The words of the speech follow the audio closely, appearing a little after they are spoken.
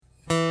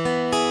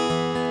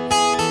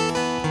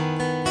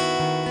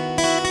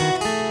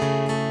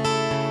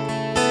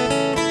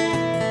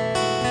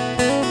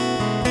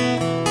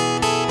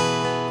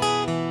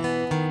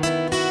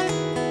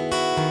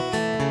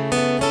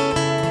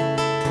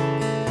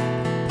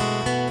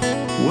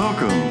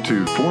Welcome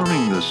to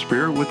Forming the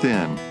Spirit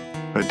Within,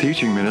 a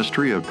teaching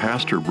ministry of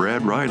Pastor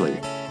Brad Riley.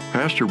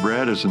 Pastor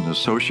Brad is an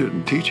associate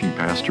and teaching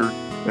pastor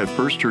at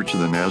First Church of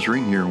the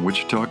Nazarene here in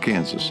Wichita,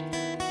 Kansas.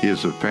 He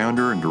is the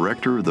founder and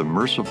director of the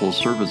Merciful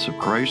Servants of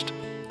Christ,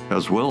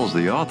 as well as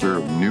the author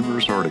of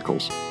numerous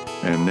articles.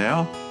 And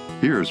now,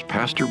 here's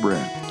Pastor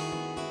Brad.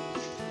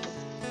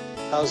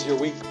 How's your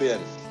week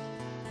been?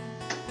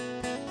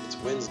 It's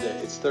Wednesday.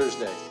 It's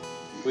Thursday.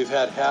 We've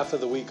had half of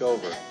the week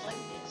over.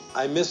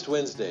 I missed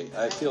Wednesday.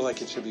 I feel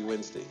like it should be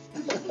Wednesday.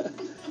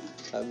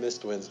 I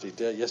missed Wednesday.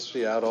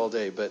 Yesterday out all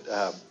day. But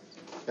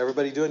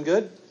everybody doing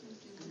good?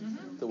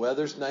 Mm-hmm. The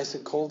weather's nice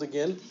and cold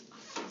again.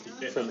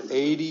 From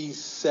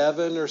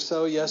 87 or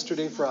so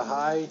yesterday for a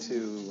high to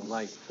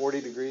like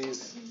 40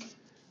 degrees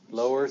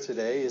lower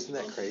today. Isn't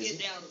that crazy?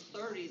 Get down to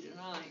 30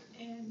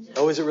 tonight.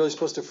 Oh, is it really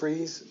supposed to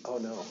freeze? Oh,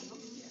 no.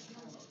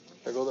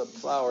 There go the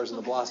flowers and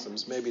the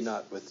blossoms. Maybe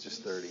not with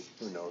just 30.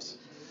 Who knows?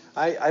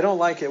 I don't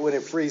like it when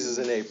it freezes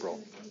in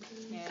April.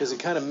 Because it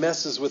kind of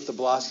messes with the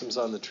blossoms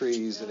on the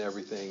trees and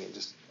everything. And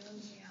just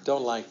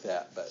don't like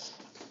that. But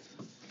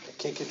I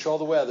can't control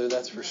the weather,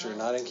 that's for sure.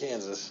 Not in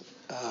Kansas.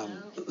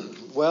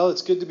 Well,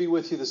 it's good to be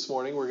with you this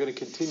morning. We're going to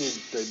continue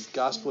the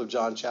Gospel of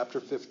John, chapter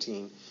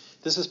 15.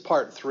 This is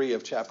part 3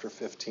 of chapter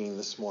 15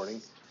 this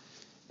morning.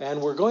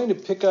 And we're going to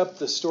pick up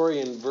the story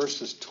in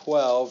verses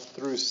 12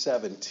 through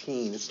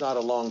 17. It's not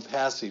a long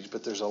passage,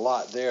 but there's a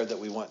lot there that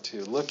we want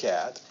to look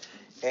at.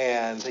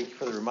 And thank you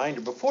for the reminder.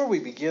 Before we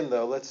begin,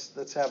 though,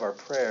 let's have our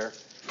prayer.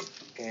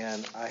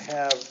 And I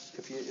have,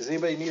 does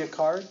anybody need a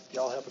card?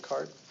 Y'all have a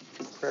card?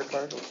 Prayer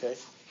card? Okay.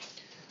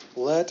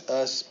 Let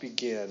us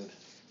begin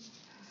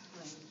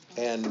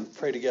and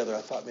pray together.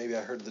 I thought maybe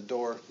I heard the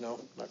door. No,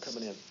 not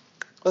coming in.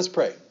 Let's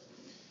pray.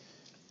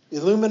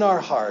 Illumine our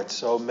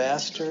hearts, O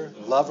Master,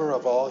 lover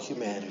of all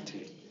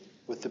humanity,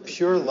 with the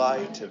pure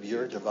light of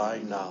your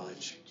divine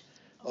knowledge.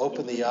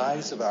 Open the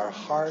eyes of our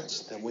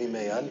hearts that we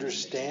may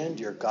understand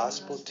your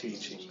gospel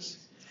teachings.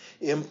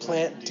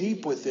 Implant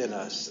deep within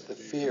us the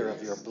fear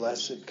of your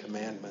blessed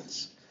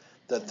commandments,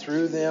 that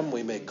through them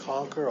we may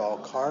conquer all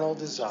carnal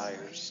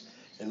desires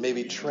and may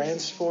be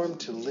transformed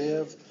to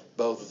live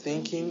both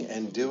thinking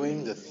and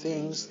doing the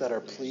things that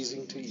are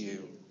pleasing to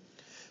you.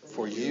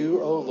 For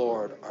you, O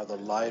Lord, are the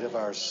light of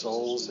our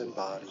souls and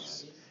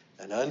bodies,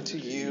 and unto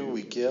you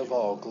we give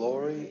all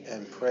glory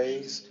and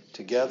praise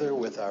together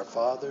with our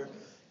Father,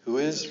 who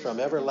is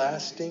from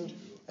everlasting,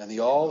 and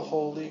the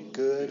all-holy,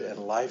 good, and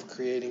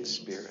life-creating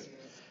Spirit,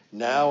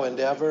 now and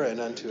ever,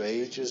 and unto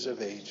ages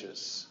of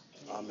ages.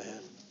 Amen.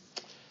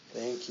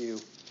 Thank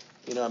you.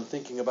 You know, I'm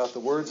thinking about the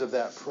words of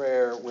that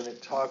prayer when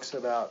it talks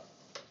about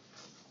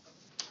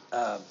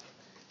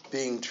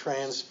being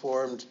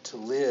transformed to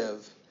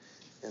live,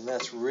 and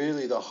that's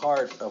really the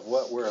heart of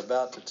what we're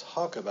about to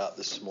talk about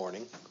this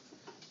morning,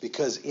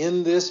 because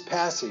in this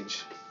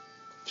passage,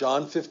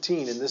 John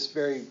 15, in this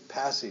very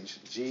passage,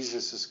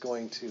 Jesus is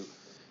going to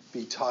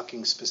be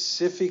talking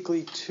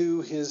specifically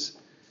to his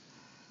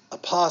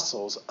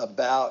apostles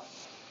about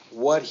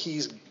what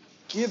he's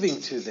giving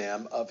to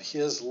them of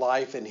his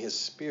life and his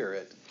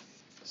spirit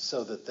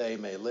so that they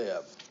may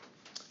live.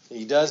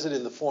 He does it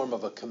in the form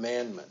of a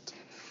commandment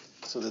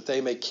so that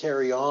they may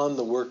carry on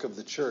the work of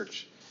the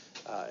church.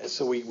 And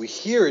so we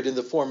hear it in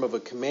the form of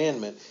a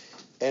commandment,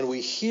 and we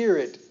hear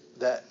it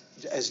that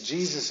as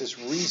Jesus is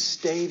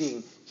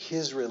restating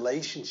his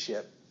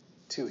relationship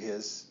to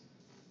his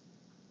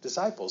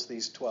disciples,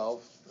 these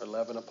 12 or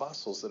 11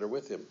 apostles that are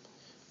with him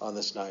on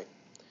this night.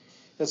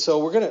 And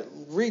so we're going to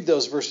read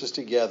those verses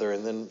together,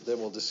 and then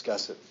we'll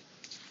discuss it.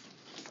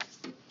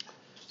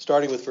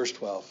 Starting with verse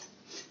 12.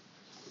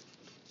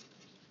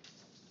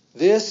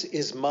 This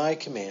is my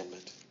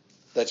commandment,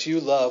 that you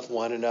love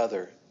one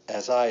another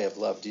as I have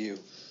loved you.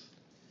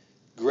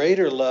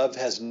 Greater love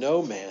has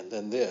no man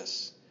than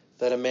this,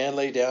 that a man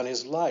lay down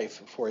his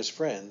life for his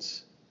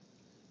friends.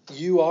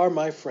 You are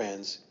my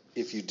friends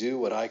if you do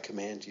what I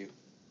command you.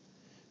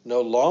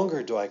 No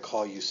longer do I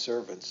call you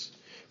servants,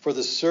 for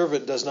the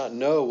servant does not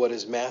know what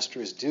his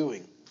master is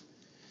doing.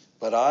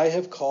 But I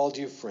have called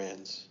you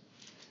friends,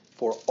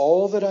 for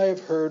all that I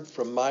have heard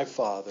from my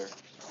Father,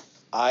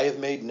 I have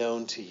made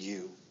known to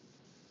you.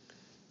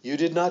 You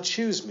did not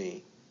choose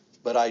me,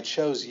 but I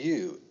chose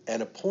you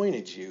and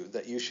appointed you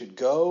that you should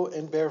go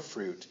and bear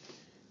fruit,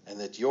 and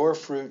that your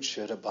fruit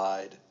should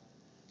abide,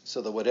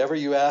 so that whatever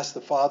you ask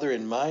the Father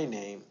in my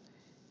name,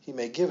 he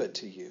may give it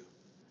to you.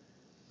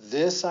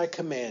 This I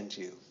command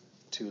you,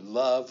 to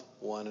love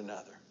one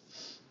another.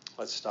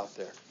 Let's stop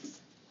there.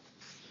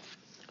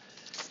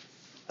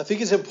 I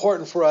think it's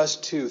important for us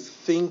to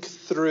think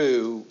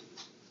through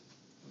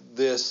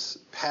this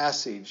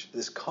passage,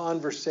 this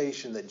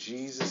conversation that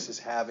Jesus is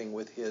having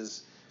with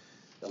his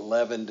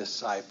 11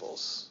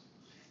 disciples.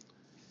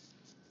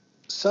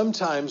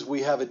 Sometimes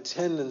we have a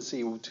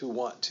tendency to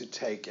want to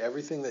take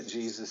everything that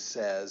Jesus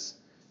says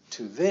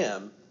to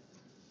them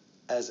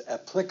as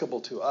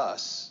applicable to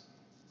us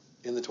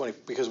in the 20,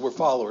 because we're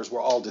followers,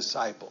 we're all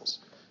disciples.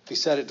 If he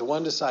said it to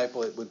one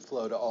disciple, it would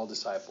flow to all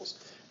disciples.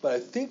 But I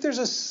think there's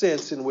a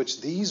sense in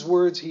which these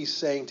words he's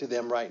saying to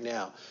them right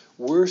now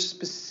were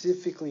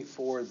specifically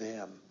for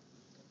them.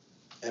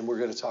 And we're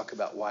going to talk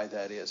about why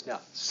that is. Now,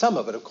 some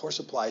of it, of course,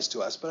 applies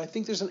to us, but I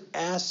think there's an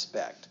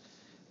aspect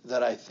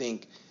that I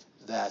think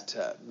that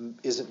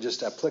isn't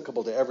just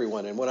applicable to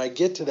everyone. And when I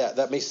get to that,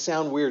 that may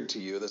sound weird to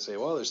you. They say,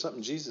 well, there's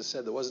something Jesus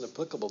said that wasn't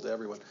applicable to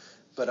everyone.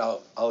 But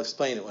I'll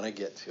explain it when I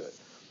get to it.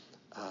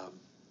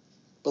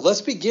 But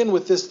let's begin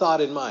with this thought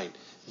in mind.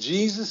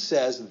 Jesus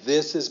says,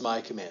 this is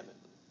my commandment.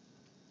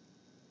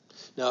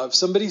 Now, if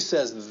somebody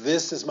says,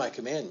 this is my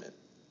commandment,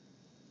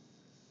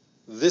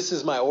 this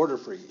is my order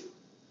for you,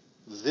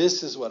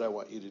 this is what I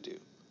want you to do.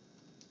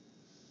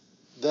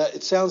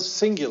 It sounds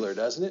singular,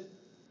 doesn't it?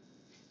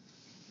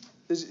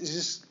 It's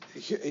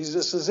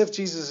just as if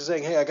Jesus is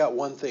saying, hey, I got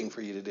one thing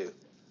for you to do.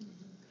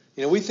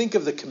 You know, we think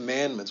of the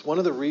commandments. One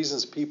of the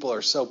reasons people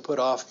are so put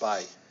off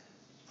by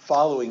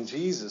following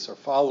Jesus or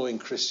following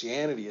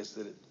Christianity is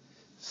that it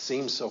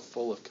seems so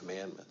full of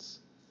commandments.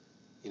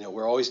 You know,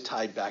 we're always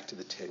tied back to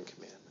the Ten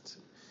Commandments.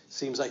 It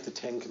seems like the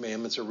Ten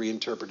Commandments are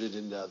reinterpreted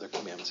into other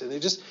commandments.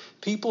 And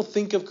people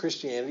think of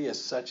Christianity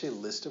as such a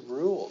list of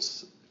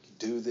rules.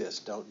 Do this,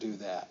 don't do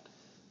that.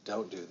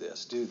 Don't do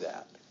this, do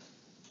that.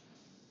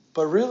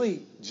 But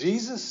really,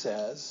 Jesus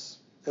says,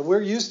 and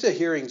we're used to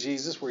hearing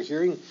Jesus, we're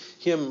hearing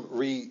him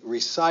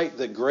recite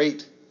the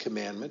great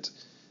commandment,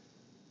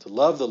 to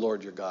love the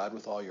Lord your God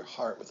with all your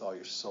heart, with all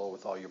your soul,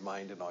 with all your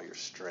mind, and all your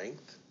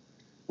strength.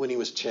 When he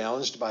was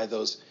challenged by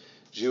those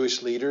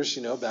Jewish leaders,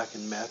 you know, back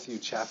in Matthew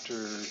chapter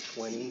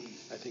 20,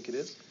 I think it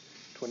is,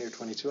 20 or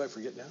 22, I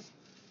forget now.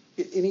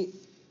 And he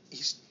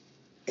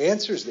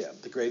answers them.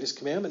 The greatest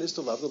commandment is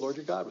to love the Lord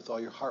your God with all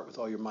your heart, with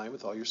all your mind,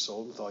 with all your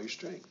soul, and with all your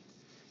strength.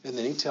 And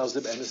then he tells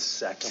them, and the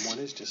second one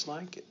is just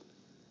like it,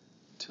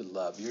 to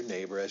love your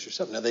neighbor as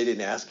yourself. Now, they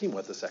didn't ask him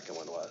what the second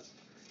one was.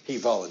 He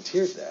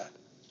volunteered that,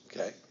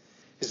 okay?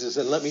 He says,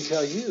 and let me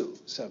tell you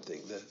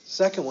something. The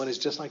second one is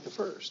just like the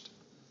first.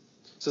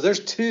 So there's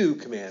two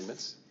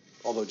commandments,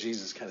 although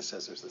Jesus kind of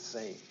says there's the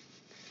same.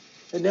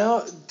 And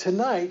now,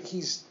 tonight,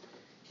 he's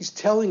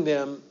telling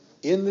them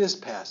in this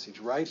passage,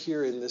 right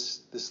here in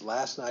this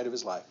last night of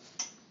his life,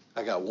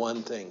 I got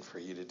one thing for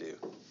you to do.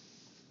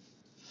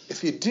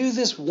 If you do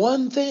this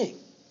one thing,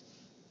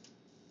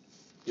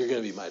 you're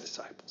going to be my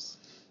disciples.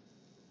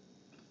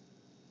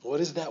 What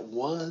is that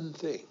one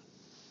thing?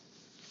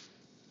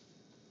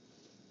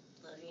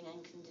 Loving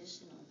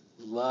unconditionally.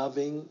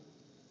 Loving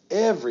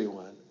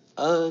everyone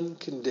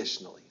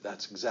unconditionally.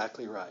 That's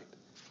exactly right.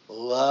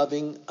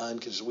 Loving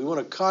unconditionally. We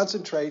want to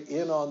concentrate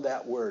in on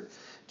that word.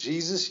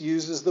 Jesus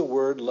uses the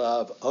word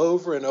love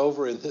over and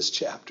over in this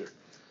chapter.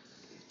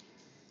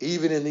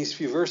 Even in these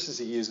few verses,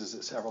 he uses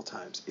it several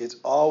times. It's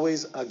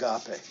always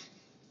agape.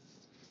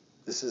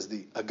 This is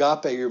the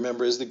agape, you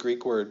remember, is the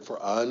Greek word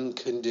for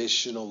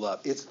unconditional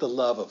love. It's the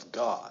love of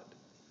God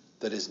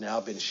that has now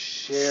been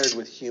shared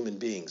with human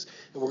beings.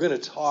 And we're going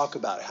to talk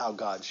about how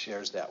God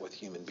shares that with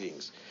human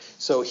beings.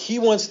 So he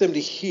wants them to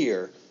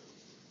hear,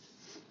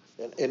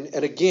 and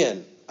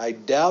again, I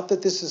doubt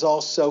that this is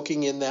all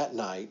soaking in that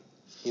night,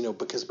 you know,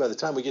 because by the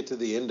time we get to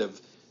the end of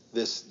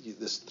this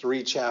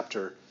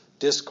 3-chapter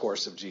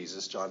discourse of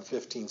Jesus, John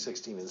 15,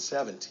 16, and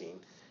 17,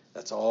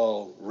 that's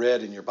all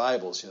read in your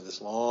Bibles, you know,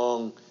 this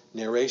long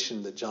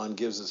narration that John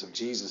gives us of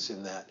Jesus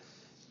in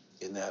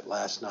that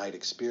last night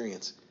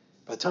experience.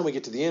 By the time we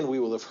get to the end, we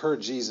will have heard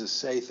Jesus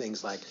say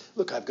things like,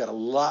 look, I've got a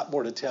lot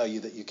more to tell you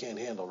that you can't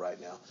handle right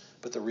now.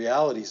 But the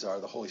realities are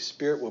the Holy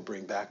Spirit will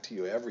bring back to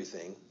you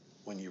everything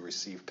when you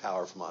receive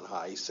power from on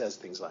high. He says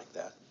things like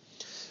that.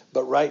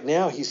 But right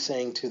now he's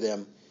saying to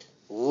them,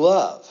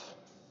 love.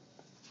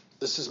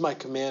 This is my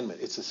commandment.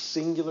 It's a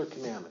singular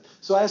commandment.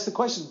 So I ask the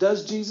question,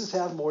 does Jesus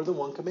have more than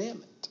one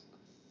commandment?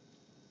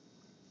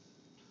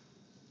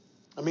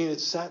 I mean,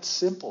 it's that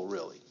simple,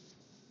 really.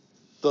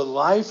 The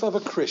life of a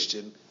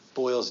Christian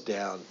boils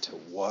down to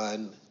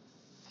one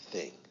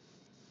thing.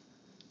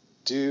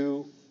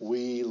 Do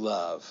we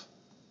love?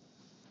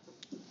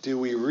 Do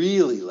we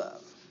really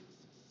love?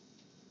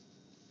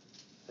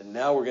 And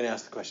now we're going to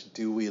ask the question,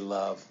 do we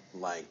love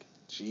like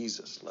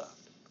Jesus loved?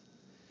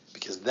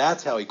 Because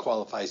that's how he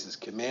qualifies his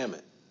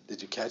commandment.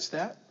 Did you catch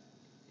that?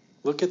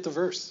 Look at the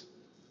verse.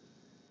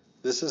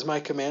 This is my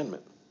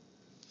commandment,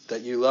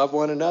 that you love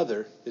one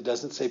another. It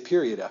doesn't say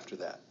period after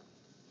that.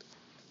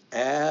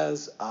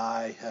 As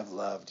I have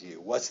loved you.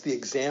 What's the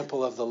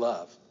example of the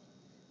love?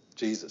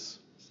 Jesus.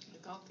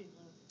 Agape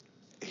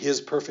love.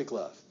 His perfect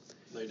love.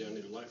 Lay down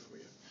your life for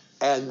you.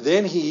 And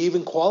then he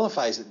even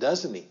qualifies it,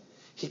 doesn't he?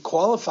 He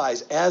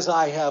qualifies, as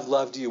I have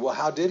loved you. Well,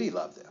 how did he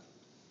love them?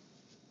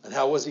 And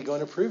how was he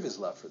going to prove his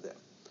love for them?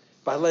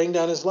 By laying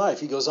down his life.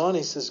 He goes on,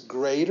 he says,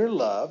 greater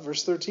love,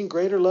 verse 13,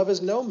 greater love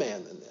is no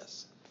man than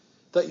this,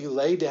 that you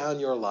lay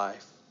down your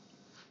life,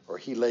 or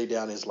he laid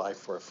down his life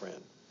for a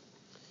friend,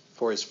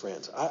 for his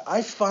friends.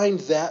 I find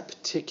that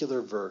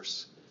particular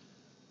verse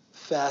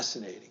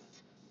fascinating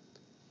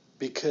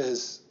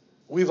because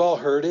we've all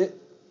heard it.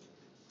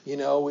 You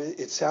know,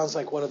 it sounds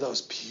like one of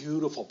those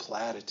beautiful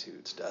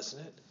platitudes, doesn't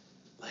it?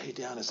 Lay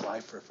down his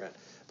life for a friend.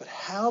 But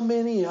how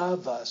many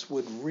of us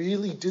would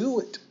really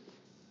do it?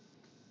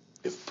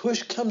 If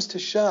push comes to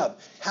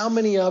shove, how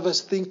many of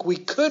us think we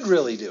could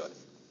really do it?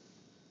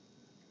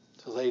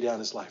 To lay down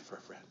his life for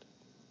a friend.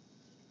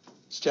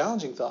 It's a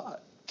challenging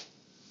thought.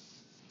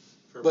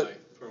 For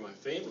my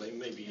family,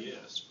 maybe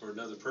yes. For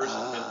another person,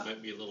 that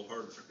might be a little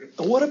harder.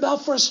 What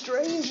about for a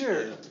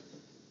stranger?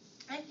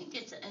 I think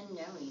it's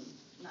unknowing.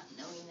 Not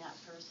knowing that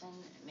person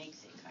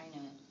makes it kind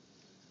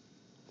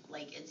of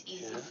like it's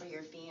easy for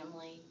your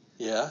family.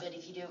 Yeah. But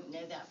if you don't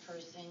know that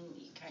person,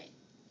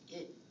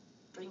 it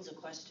brings a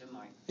question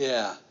mark.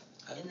 Yeah.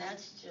 And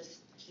that's just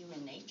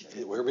human nature.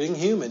 We're being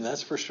human,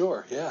 that's for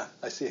sure. Yeah.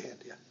 I see a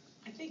hand. Yeah.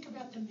 I think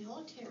about the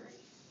military.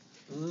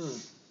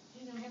 Mm.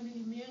 You know, how many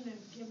men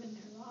have given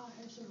their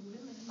lives, or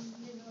women,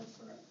 you know,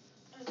 for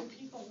other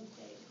people that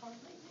they hardly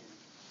knew.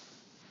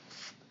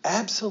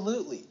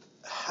 Absolutely.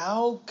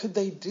 How could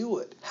they do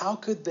it? How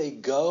could they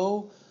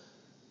go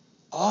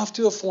off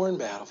to a foreign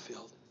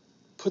battlefield,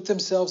 put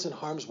themselves in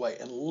harm's way,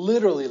 and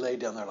literally lay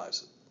down their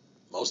lives?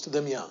 Most of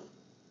them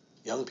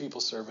young people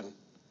serving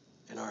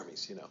in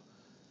armies, you know.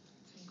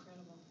 It's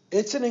incredible.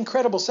 It's an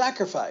incredible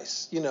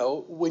sacrifice, you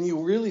know. When you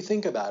really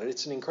think about it,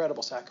 it's an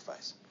incredible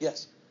sacrifice.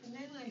 Yes? And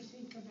then I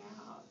think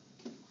about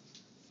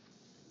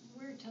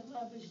we're to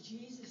love as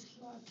Jesus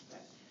loved,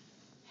 but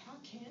how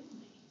can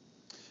we?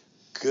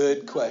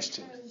 Good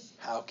question. Because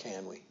How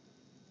can we?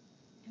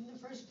 in the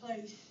first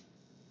place,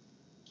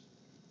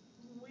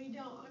 we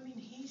don't, I mean,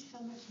 he's so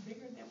much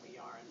bigger than we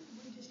are, and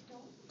we just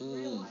don't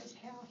realize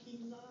how he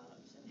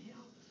loves and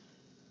how,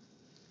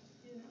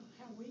 you know,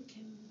 how we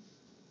can.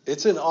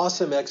 It's an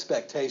awesome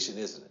expectation,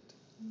 isn't it?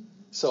 Mm-hmm.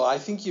 So I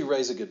think you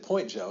raise a good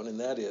point, Joan, and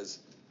that is,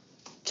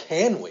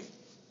 can we?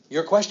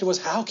 Your question was,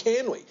 how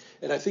can we?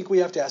 And I think we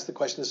have to ask the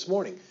question this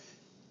morning,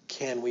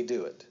 can we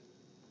do it?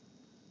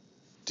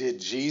 Did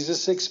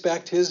Jesus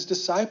expect his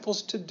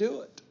disciples to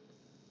do it?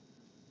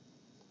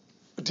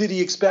 Did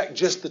he expect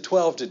just the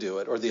 12 to do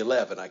it, or the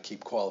 11? I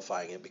keep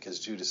qualifying it because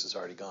Judas is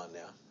already gone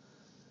now.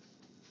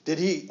 Did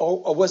he,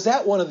 or was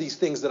that one of these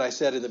things that I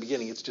said in the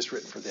beginning, it's just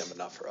written for them but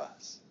not for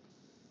us?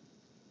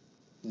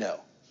 No.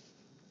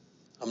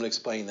 I'm going to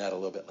explain that a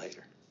little bit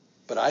later.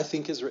 But I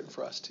think it's written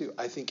for us too.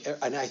 I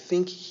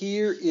think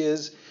here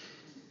is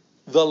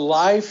the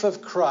life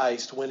of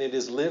Christ when it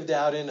is lived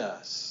out in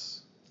us.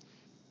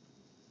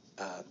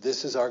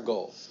 This is our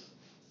goal.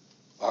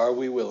 Are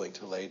we willing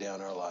to lay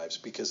down our lives?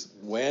 Because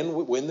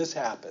when this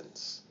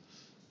happens,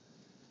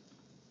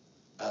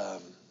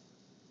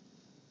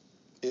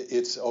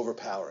 it's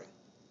overpowering.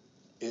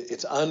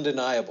 It's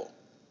undeniable.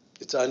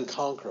 It's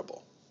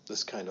unconquerable,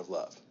 this kind of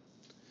love.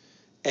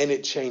 And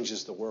it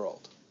changes the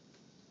world.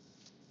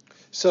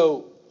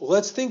 So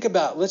let's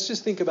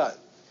just think about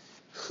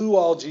who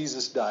all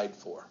Jesus died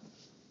for.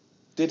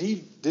 Did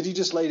he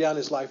just lay down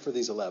his life for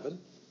these 11?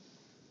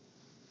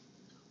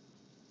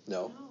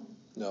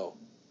 No.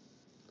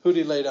 Who did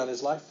he lay down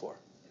his life for?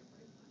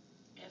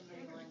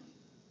 Everyone.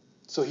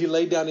 So he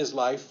laid down his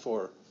life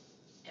for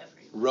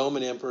Everyone.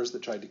 Roman emperors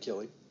that tried to kill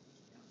him,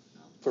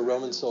 for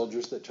Roman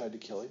soldiers that tried to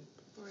kill him,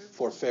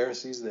 for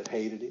Pharisees that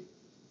hated him,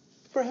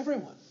 for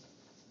everyone.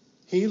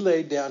 He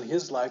laid down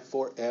his life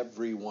for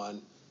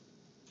everyone,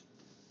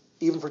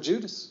 even for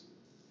Judas,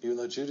 even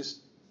though Judas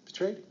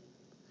betrayed him.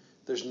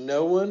 There's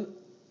no one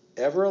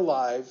ever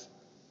alive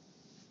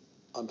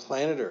on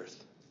planet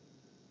Earth,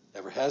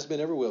 ever has been,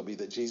 ever will be,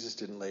 that Jesus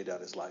didn't lay down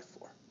his life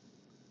for.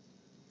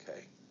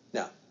 Okay?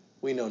 Now,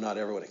 we know not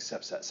everyone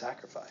accepts that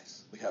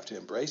sacrifice. We have to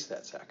embrace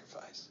that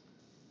sacrifice.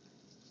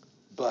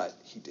 But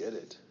he did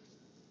it.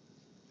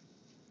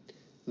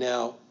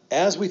 Now,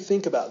 as we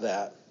think about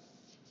that,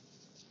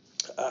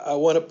 I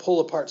want to pull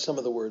apart some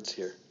of the words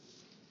here.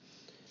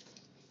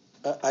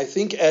 I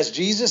think as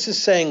Jesus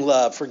is saying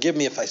love, forgive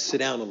me if I sit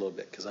down a little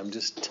bit because I'm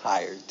just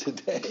tired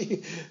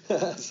today.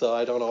 So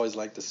I don't always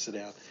like to sit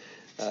down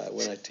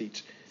when I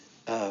teach.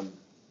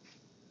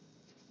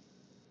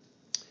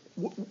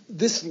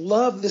 This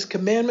love, this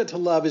commandment to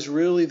love is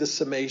really the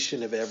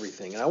summation of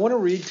everything. And I want to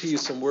read to you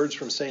some words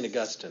from St.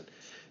 Augustine.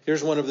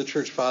 Here's one of the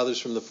church fathers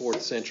from the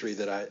 4th century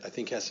that I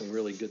think has some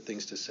really good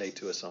things to say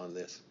to us on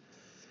this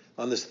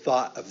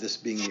thought of this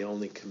being the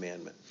only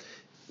commandment.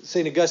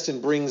 St. Augustine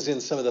brings in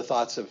some of the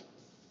thoughts of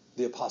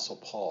the Apostle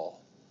Paul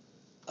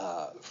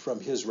from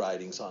his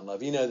writings on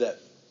love. You know that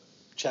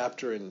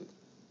chapter in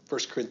 1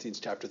 Corinthians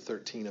chapter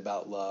 13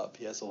 about love.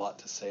 He has a lot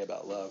to say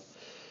about love.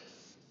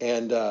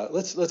 And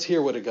let's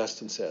hear what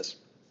Augustine says.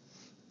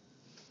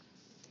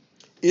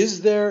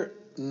 Is there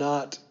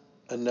not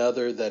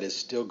another that is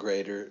still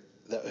greater?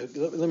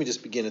 Let me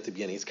just begin at the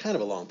beginning. It's kind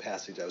of a long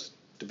passage. I was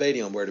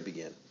debating on where to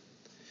begin.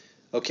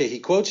 Okay, he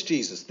quotes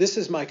Jesus. This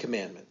is my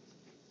commandment,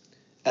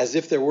 as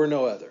if there were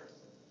no other.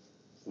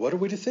 What are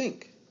we to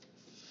think?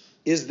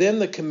 Is then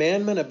the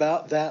commandment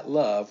about that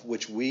love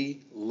which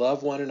we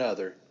love one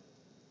another,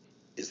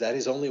 is that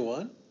his only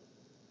one?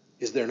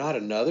 Is there not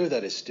another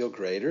that is still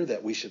greater,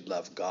 that we should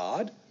love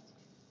God?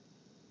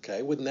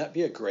 Okay, wouldn't that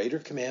be a greater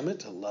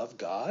commandment, to love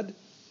God?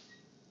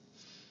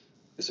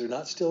 Is there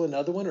not still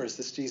another one, or is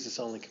this Jesus'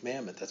 only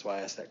commandment? That's why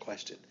I asked that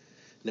question.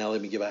 Now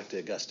let me get back to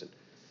Augustine.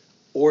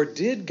 Or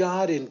did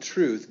God in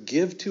truth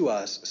give to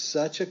us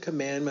such a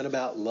commandment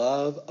about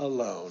love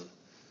alone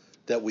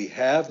that we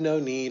have no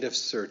need of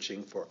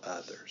searching for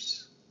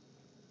others?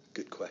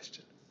 Good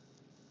question.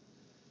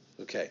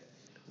 Okay.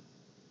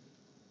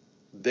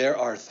 There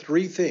are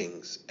three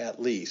things,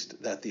 at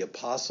least, that the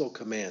apostle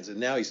commands. And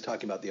now he's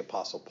talking about the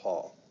apostle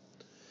Paul.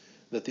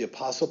 That the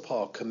apostle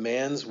Paul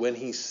commands when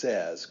he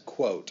says,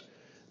 quote,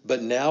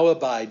 "But now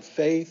abide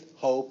faith,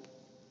 hope,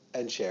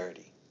 and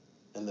charity."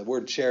 And the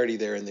word charity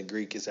there in the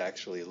Greek is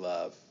actually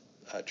love,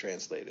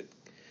 translated.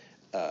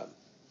 But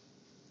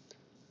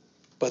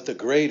the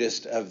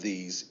greatest of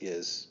these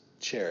is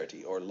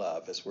charity, or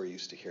love, as we're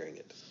used to hearing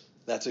it.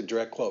 That's a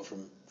direct quote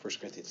from 1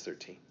 Corinthians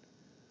 13.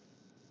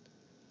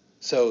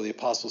 So the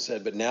apostle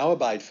said, "But now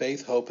abide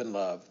faith, hope, and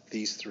love,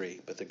 these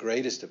three. But the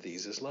greatest of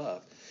these is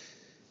love."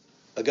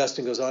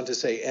 Augustine goes on to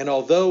say, "And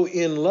although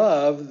in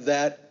love,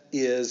 that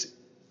is,"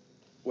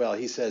 well,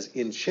 he says,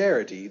 "in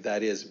charity,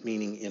 that is,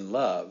 meaning in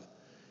love,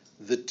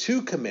 the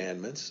two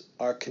commandments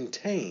are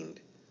contained,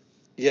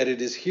 yet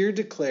it is here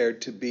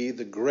declared to be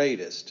the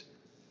greatest,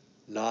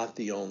 not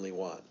the only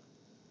one.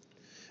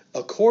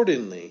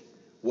 Accordingly,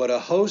 what a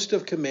host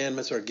of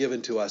commandments are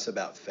given to us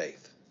about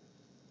faith.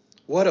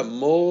 What a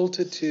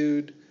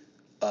multitude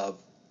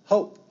of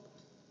hope.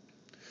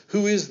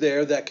 Who is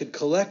there that could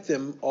collect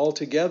them all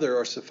together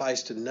or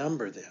suffice to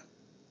number them?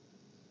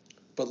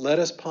 But let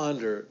us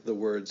ponder the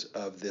words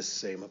of this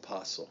same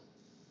apostle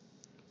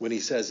when he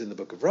says in the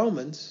book of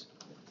Romans,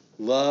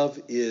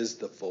 love is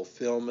the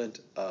fulfillment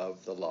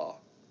of the law.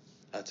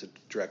 That's a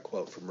direct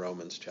quote from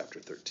Romans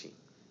chapter 13.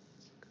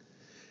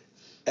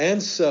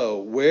 And so,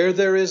 where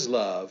there is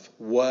love,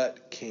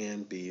 what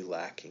can be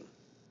lacking?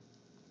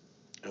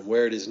 And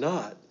where it is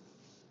not,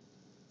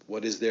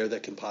 what is there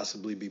that can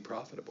possibly be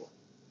profitable?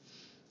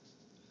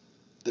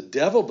 The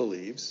devil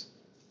believes,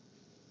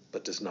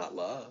 but does not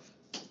love.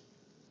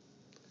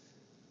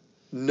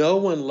 No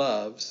one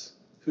loves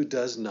who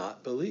does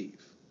not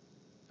believe.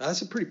 Now,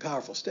 that's a pretty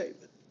powerful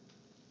statement.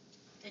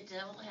 The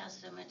devil has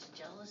so much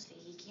jealousy,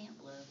 he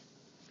can't love.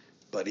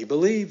 But he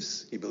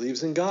believes. He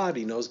believes in God.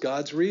 He knows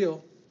God's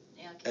real.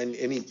 Yeah, And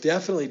he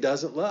definitely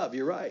doesn't love.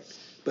 You're right.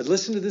 But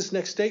listen to this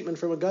next statement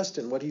from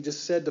Augustine, what he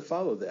just said to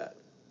follow that.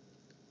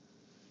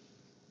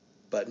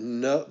 But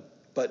no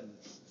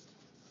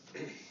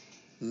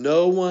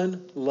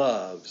one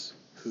loves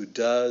who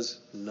does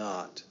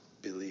not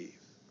believe.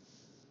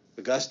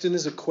 Augustine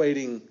is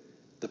equating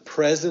the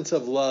presence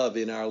of love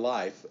in our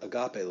life,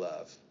 agape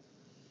love,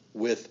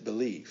 with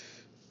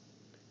belief.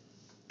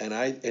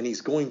 And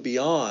he's going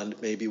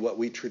beyond maybe what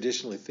we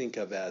traditionally think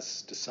of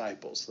as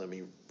disciples. Let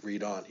me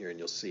read on here and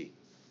you'll see.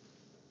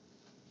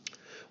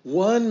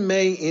 One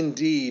may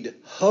indeed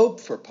hope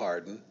for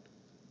pardon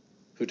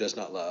who does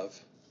not love,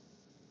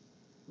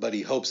 but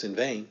he hopes in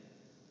vain.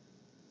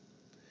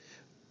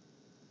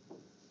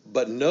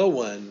 But no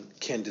one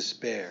can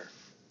despair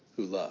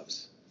who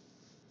loves.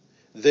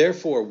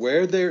 Therefore,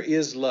 where there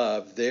is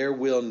love, there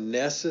will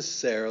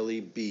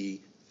necessarily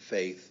be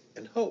faith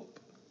and hope.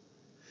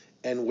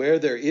 And where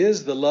there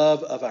is the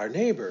love of our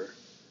neighbor,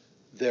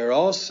 there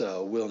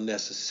also will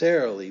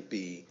necessarily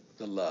be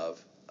the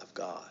love of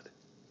God.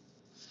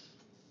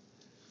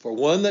 For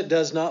one that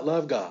does not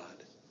love God,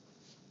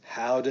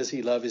 how does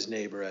he love his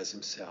neighbor as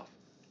himself,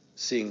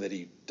 seeing that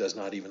he does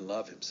not even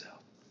love himself?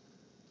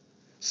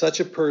 Such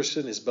a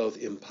person is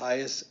both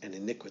impious and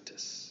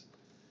iniquitous,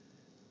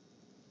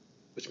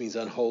 which means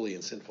unholy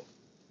and sinful.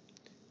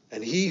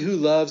 And he who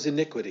loves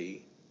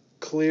iniquity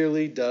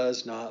clearly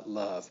does not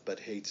love, but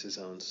hates his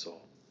own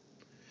soul.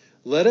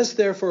 Let us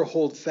therefore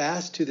hold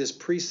fast to this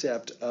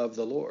precept of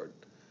the Lord.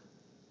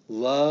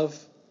 Love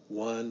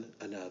one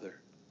another.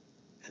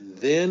 And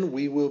then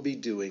we will be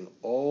doing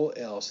all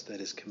else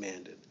that is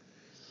commanded,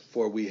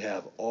 for we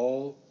have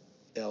all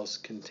else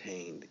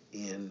contained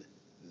in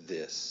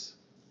this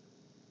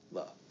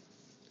love.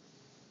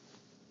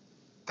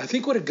 I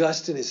think what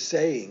Augustine is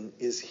saying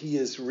is he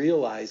is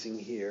realizing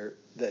here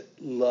that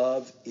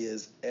love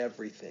is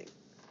everything.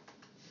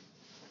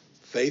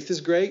 Faith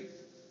is great.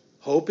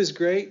 Hope is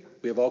great.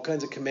 We have all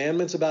kinds of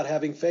commandments about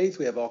having faith.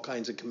 We have all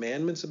kinds of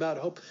commandments about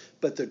hope.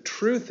 But the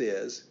truth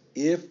is,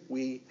 if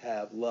we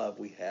have love,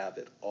 we have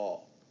it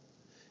all.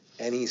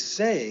 And he's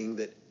saying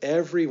that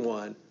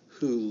everyone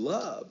who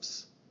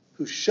loves,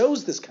 who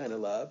shows this kind of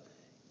love,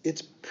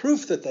 it's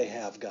proof that they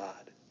have God.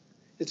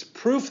 It's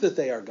proof that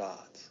they are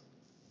God's.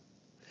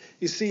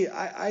 You see,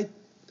 I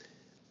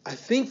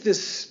think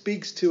this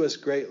speaks to us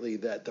greatly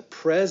that the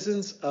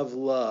presence of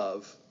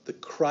love, the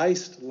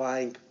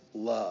Christ-like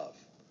love,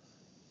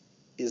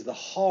 is the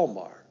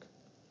hallmark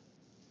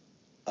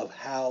of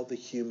how the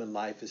human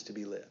life is to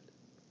be lived.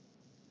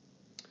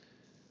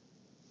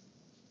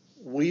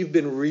 We've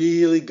been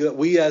really good.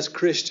 We as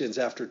Christians,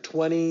 after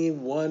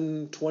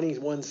 21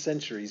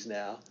 centuries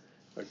now,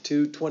 or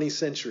 20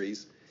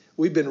 centuries,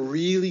 we've been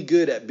really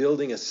good at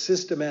building a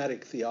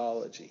systematic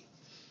theology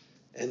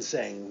and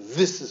saying,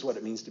 this is what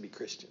it means to be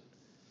Christian.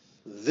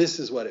 This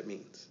is what it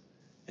means.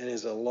 And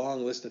there's a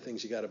long list of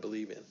things you got to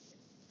believe in.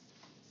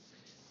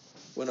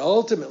 When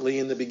ultimately,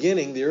 in the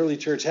beginning, the early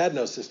church had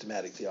no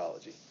systematic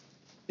theology.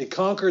 It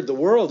conquered the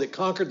world. It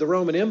conquered the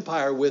Roman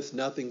Empire with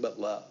nothing but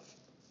love.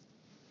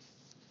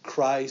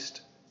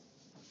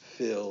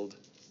 Christ-filled,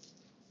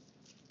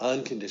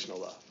 unconditional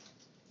love.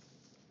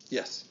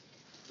 Yes?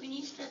 When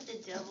you said the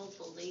devil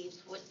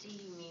believes, what do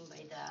you mean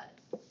by that?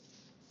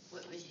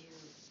 What was you?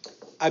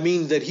 I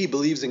mean that he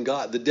believes in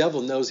God. The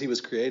devil knows he was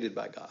created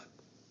by God.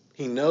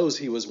 He knows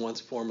he was once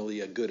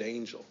formerly a good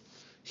angel.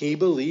 He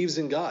believes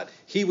in God.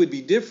 He would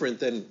be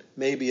different than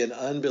maybe an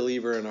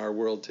unbeliever in our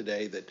world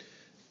today that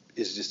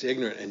is just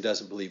ignorant and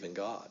doesn't believe in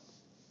God.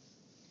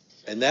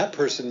 And that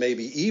person may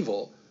be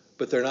evil,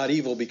 but they're not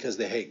evil because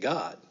they hate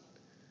God.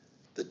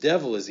 The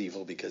devil is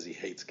evil because he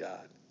hates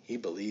God. He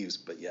believes,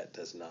 but yet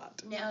does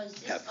not Now,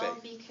 is have this all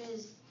faith.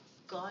 because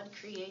God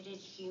created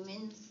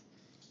humans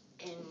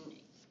and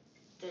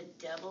the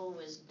devil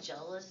was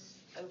jealous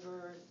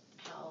over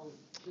how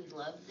he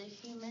loved the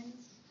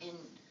humans? And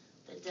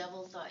the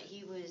devil thought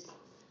he was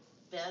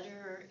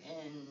better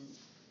and...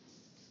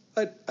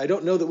 I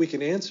don't know that we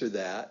can answer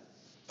that.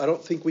 I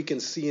don't think we can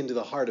see into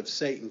the heart of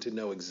Satan to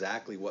know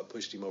exactly what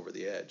pushed him over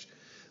the edge.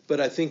 But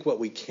I think what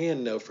we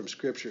can know from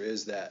Scripture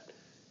is that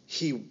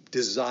he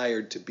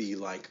desired to be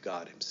like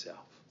God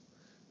himself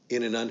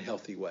in an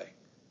unhealthy way.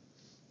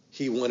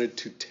 He wanted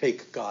to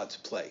take God's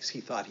place.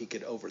 He thought he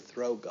could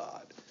overthrow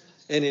God.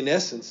 And in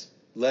essence,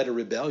 led a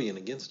rebellion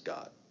against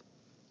God.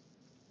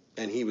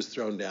 And he was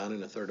thrown down,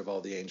 and a third of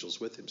all the angels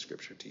with him,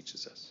 Scripture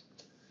teaches us.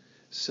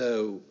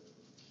 So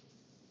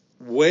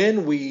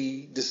when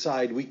we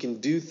decide we can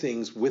do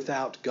things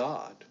without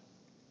God,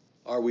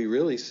 are we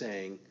really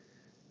saying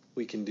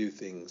we can do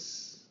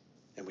things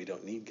and we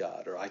don't need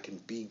God, or I can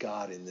be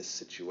God in this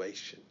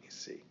situation, you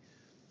see?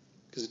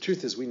 Because the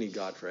truth is we need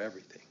God for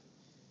everything.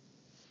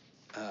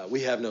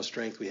 We have no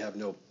strength, we have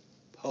no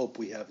hope,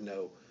 we have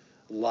no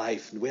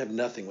life, we have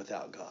nothing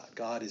without God.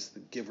 God is the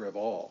giver of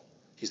all.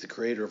 He's the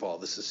creator of all,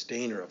 the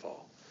sustainer of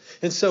all.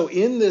 And so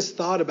in this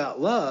thought about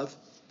love,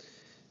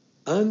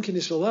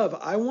 unconditional love,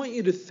 I want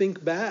you to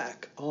think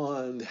back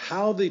on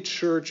how the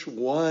church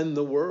won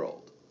the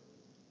world.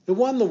 It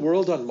won the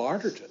world on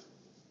martyrdom.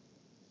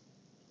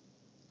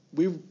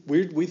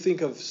 We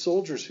think of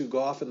soldiers who go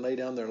off and lay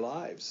down their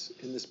lives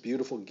in this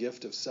beautiful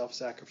gift of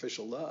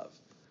self-sacrificial love.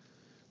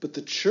 But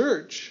the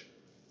church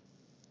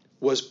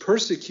was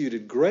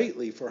persecuted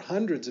greatly for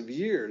hundreds of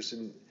years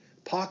in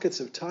pockets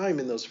of time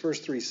in those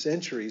first 3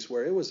 centuries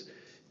where it was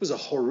a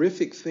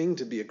horrific thing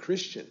to be a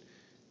Christian.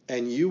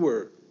 And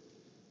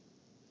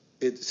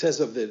it says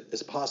of the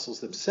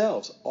apostles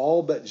themselves,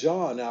 all but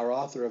John, our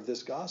author of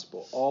this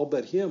gospel, all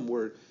but him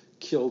were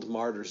killed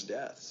martyrs'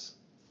 deaths.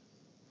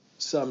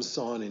 Some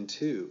sawn in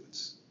two.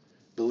 It's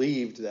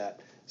believed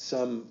that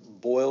some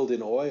boiled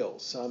in oil,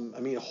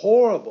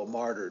 horrible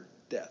martyred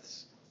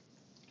deaths.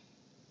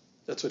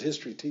 That's what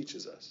history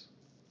teaches us.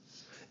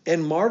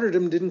 And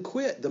martyrdom didn't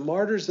quit. The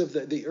martyrs of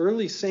the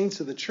early saints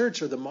of the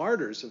church are the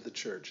martyrs of the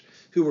church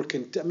who were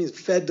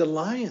fed to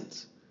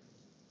lions.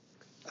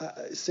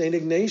 St.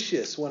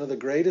 Ignatius, one of the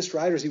greatest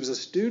writers, he was a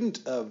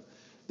student of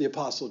the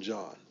Apostle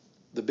John,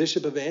 the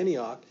Bishop of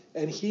Antioch,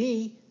 and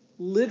he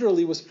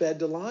literally was fed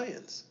to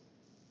lions.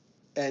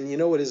 And you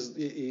know what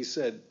he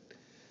said?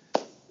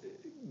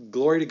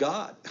 Glory to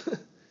God.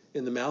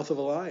 In the mouth of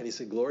a lion, he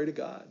said, glory to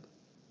God.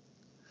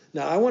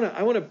 Now, I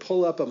want to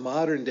pull up a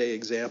modern day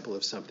example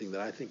of something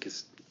that I think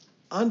is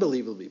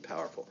unbelievably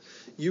powerful.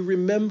 You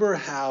remember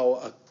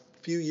how a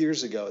few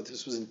years ago,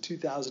 this was in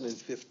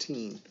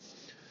 2015,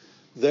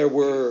 there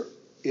were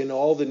in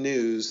all the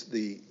news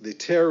the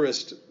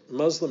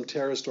Muslim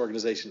terrorist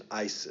organization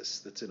ISIS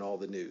that's in all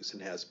the news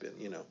and has been.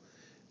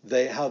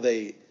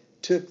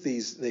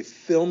 They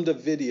filmed a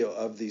video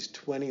of these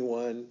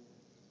 21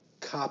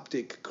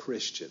 Coptic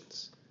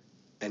Christians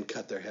and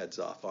cut their heads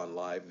off on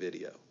live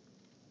video.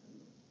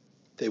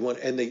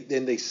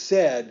 They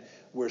said,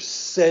 we're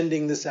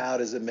sending this out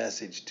as a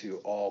message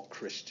to all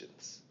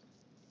Christians.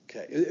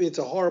 Okay, it's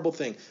a horrible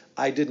thing.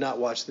 I did not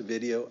watch the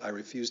video. I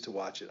refuse to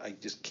watch it. I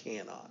just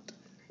cannot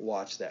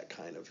watch that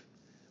kind of.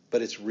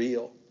 But it's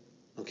real.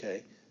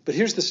 Okay. But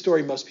here's the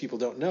story most people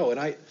don't know, and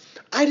I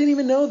didn't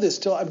even know this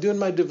till I'm doing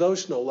my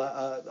devotional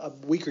a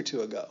week or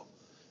two ago.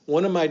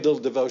 One of my little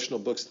devotional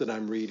books that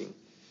I'm reading,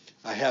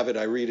 I have it.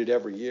 I read it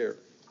every year.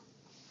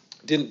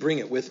 Didn't bring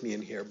it with me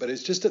in here, but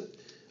it's just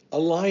a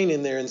line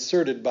in there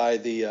inserted by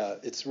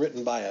it's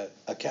written by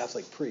a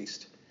Catholic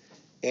priest.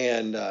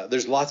 And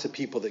there's lots of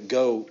people that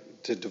go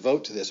to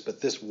devote to this, but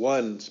this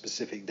one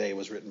specific day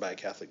was written by a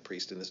Catholic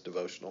priest in this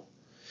devotional.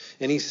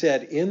 And he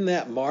said, in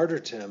that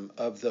martyrdom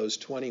of those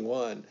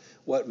 21,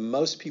 what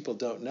most people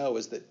don't know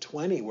is that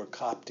 20 were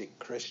Coptic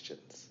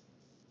Christians.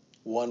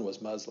 1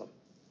 was Muslim.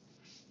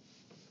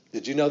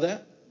 Did you know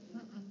that?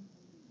 Mm-mm.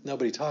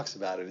 Nobody talks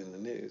about it in the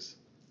news.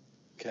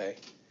 Okay.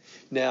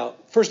 Now,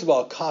 first of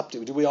all,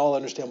 Coptic, do we all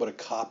understand what a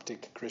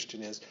Coptic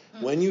Christian is?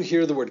 Mm-hmm. When you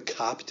hear the word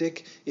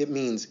Coptic, it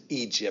means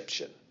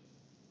Egyptian.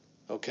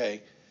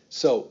 Okay?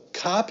 So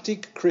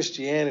Coptic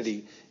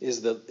Christianity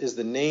is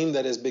the name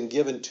that has been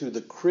given to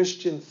the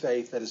Christian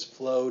faith that has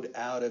flowed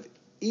out of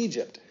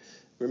Egypt.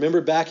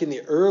 Remember back in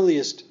the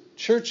earliest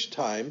church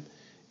time,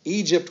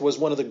 Egypt was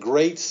one of the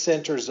great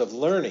centers of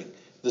learning.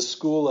 The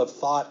school of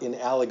thought in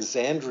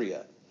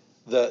Alexandria.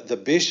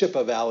 The bishop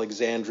of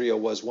Alexandria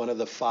was one of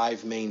the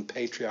 5 main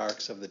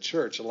patriarchs of the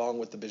church, along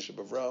with the bishop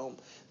of Rome,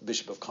 the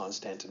bishop of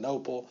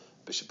Constantinople,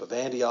 bishop of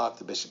Antioch,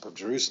 the bishop of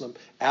Jerusalem.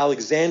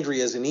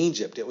 Alexandria is in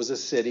Egypt. It was a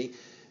city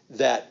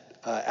that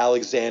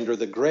Alexander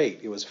the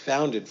Great, it was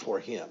founded for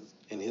him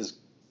in his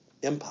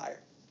empire.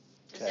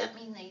 Does that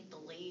mean they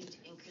believed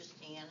in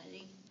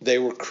Christianity? They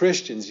were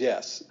Christians,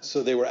 yes.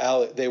 So they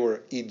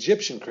were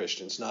Egyptian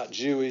Christians, not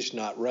Jewish,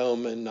 not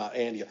Roman, not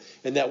Antioch.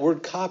 And that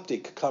word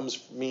Coptic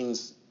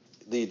means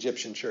the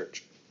Egyptian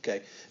church.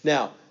 Okay.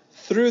 Now,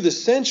 through the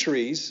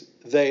centuries,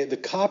 the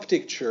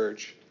Coptic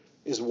church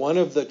is one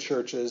of the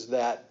churches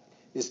that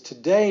is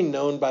today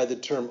known by the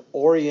term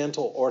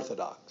Oriental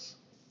Orthodox.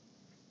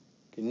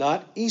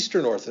 Not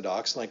Eastern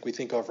Orthodox, like we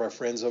think of our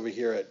friends over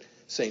here at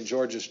St.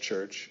 George's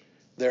Church.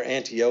 They're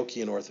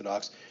Antiochian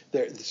Orthodox.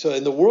 So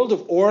in the world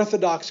of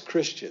Orthodox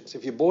Christians,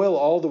 if you boil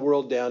all the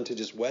world down to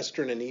just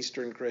Western and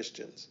Eastern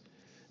Christians,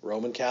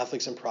 Roman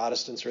Catholics and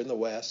Protestants are in the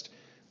West,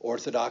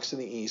 Orthodox in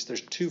the East.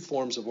 There's 2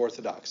 forms of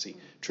Orthodoxy: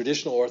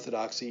 traditional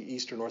Orthodoxy,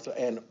 Eastern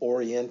Orthodoxy, and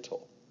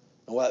Oriental.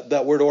 And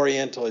that word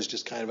Oriental is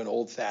just kind of an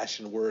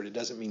old-fashioned word. It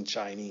doesn't mean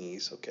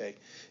Chinese, okay?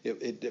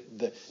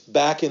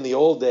 Back in the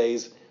old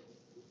days,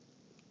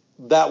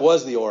 that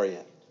was the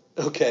Orient,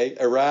 okay?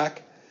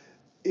 Iraq,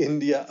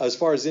 India, as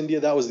far as India,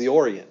 that was the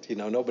Orient.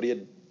 Nobody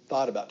had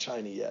thought about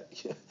China yet.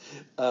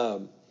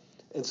 And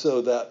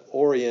so that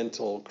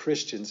Oriental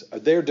Christians,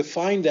 they're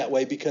defined that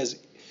way because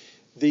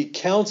the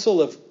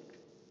Council of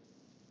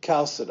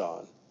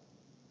Chalcedon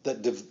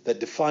that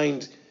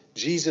defined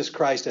Jesus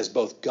Christ as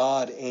both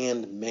God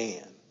and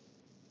man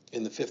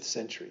in the 5th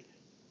century,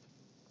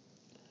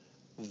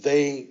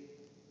 they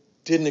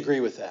didn't agree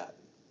with that.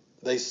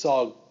 They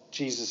saw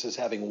Jesus as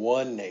having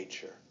one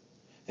nature.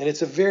 And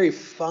it's a very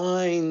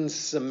fine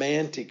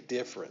semantic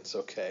difference,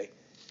 okay?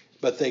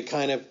 But they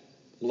kind of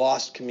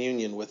lost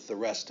communion with the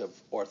rest of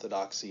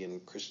Orthodoxy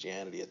and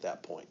Christianity at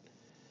that point.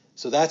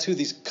 So that's who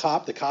the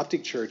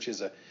Coptic Church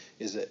is a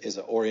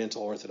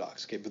Oriental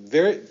Orthodox. Okay, but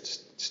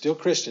still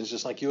Christians,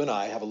 just like you and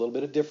I, have a little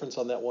bit of difference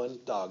on that one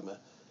dogma,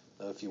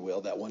 if you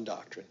will, that one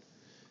doctrine.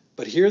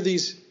 But here are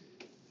these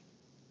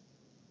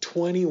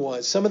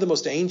 21, some of the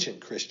most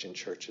ancient Christian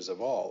churches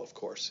of all, of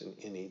course,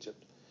 in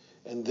Egypt.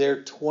 And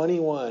they're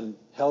 21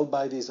 held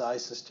by these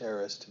ISIS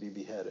terrorists to be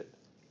beheaded.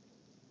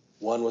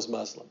 One was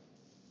Muslim.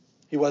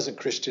 He wasn't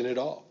Christian at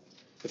all.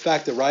 In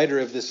fact, the writer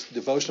of this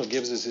devotional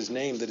gives us his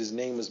name, that his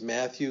name was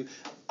Matthew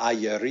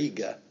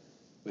Ayariga,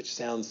 which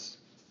sounds,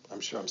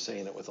 I'm sure I'm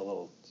saying it with a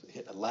little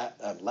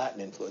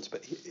Latin influence,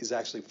 but he's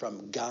actually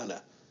from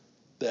Ghana,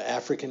 the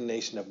African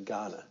nation of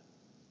Ghana.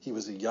 He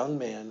was a young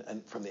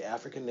man from the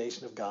African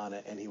nation of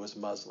Ghana, and he was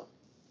Muslim.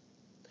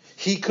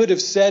 He could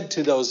have said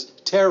to those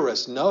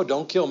terrorists, "No,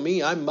 don't kill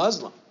me, I'm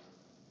Muslim."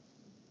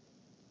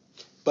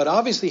 But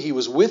obviously he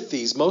was with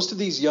these. Most of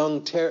these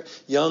young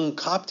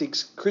Coptic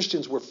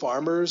Christians were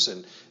farmers,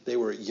 and they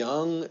were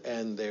young,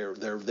 and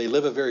they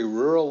live a very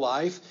rural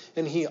life.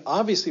 And he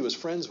obviously was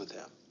friends with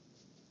them.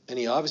 And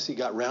he obviously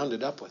got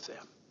rounded up with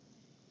them.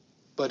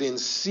 But in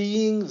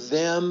seeing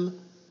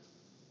them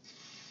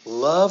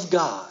love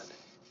God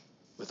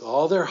with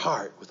all their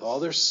heart, with all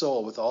their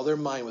soul, with all their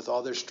mind, with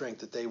all their strength,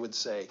 that they would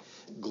say,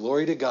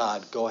 "Glory to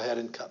God, go ahead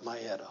and cut my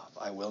head off.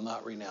 I will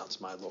not renounce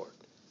my Lord."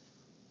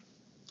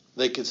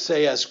 They could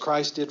say, as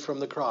Christ did from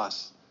the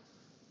cross,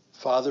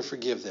 "Father,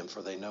 forgive them,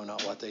 for they know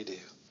not what they do."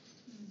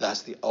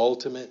 That's the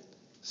ultimate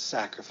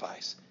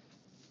sacrifice.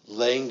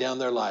 Laying down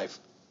their life,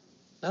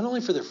 not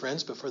only for their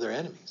friends, but for their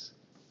enemies.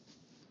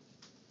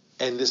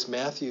 And this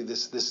Matthew,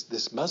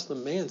 this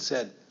Muslim man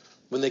said,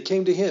 when they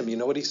came to him, you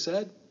know what he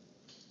said?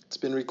 It's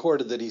been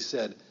recorded that he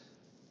said,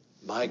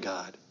 "My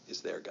God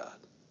is their God."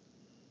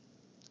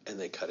 And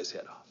they cut his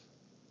head off.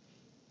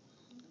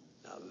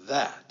 Now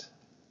that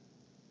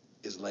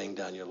is laying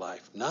down your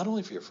life, not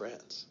only for your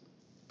friends,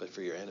 but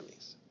for your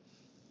enemies.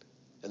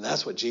 And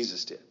that's what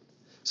Jesus did.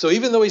 So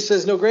even though he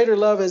says, "No greater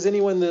love has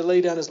anyone that lay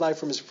down his life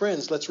from his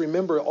friends," let's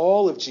remember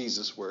all of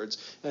Jesus' words.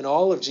 And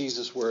all of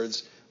Jesus'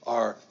 words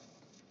are,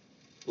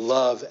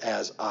 "Love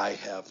as I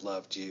have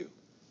loved you."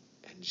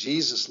 And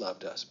Jesus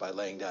loved us by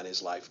laying down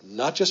his life,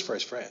 not just for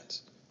his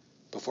friends,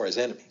 but for his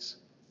enemies.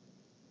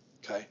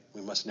 Okay?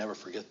 We must never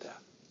forget that.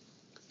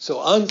 So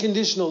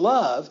unconditional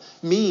love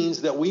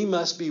means that we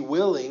must be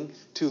willing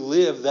to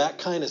live that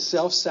kind of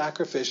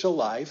self-sacrificial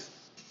life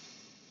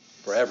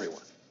for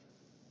everyone.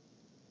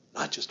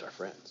 Not just our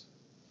friends.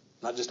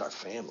 Not just our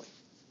family.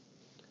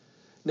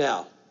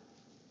 Now,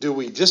 do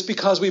we, just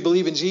because we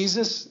believe in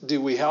Jesus,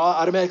 do we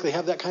automatically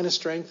have that kind of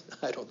strength?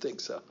 I don't think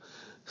so.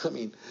 I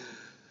mean,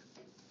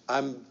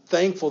 I'm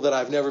thankful that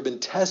I've never been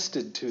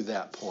tested to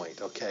that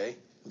point, okay?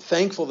 I'm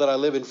thankful that I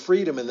live in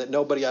freedom and that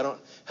I don't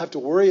have to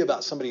worry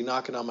about somebody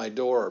knocking on my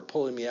door or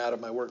pulling me out of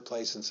my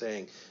workplace and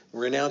saying,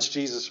 "Renounce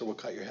Jesus or we'll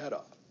cut your head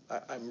off."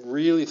 I'm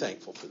really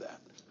thankful for that.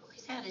 I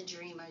always had a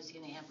dream I was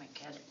going to have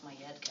my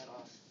head cut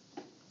off.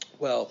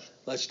 Well,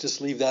 let's just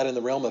leave that in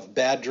the realm of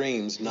bad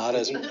dreams, not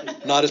as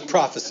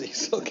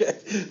prophecies, okay?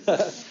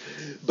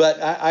 But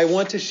I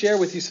want to share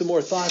with you some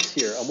more thoughts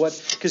here on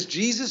because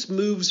Jesus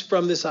moves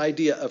from this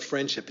idea of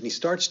friendship, and he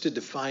starts to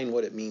define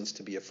what it means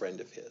to be a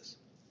friend of his.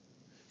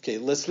 Okay,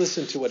 let's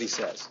listen to what he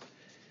says.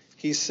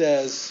 He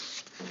says,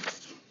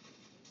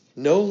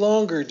 "No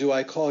longer do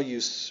I call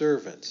you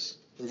servants."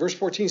 In verse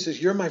 14, he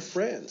says, "You're my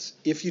friends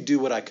if you do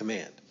what I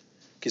command."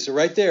 Okay, so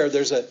right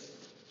there's a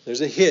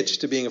hitch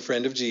to being a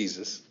friend of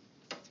Jesus.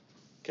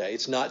 Okay,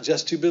 it's not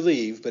just to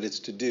believe, but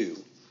it's to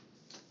do.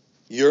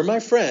 You're my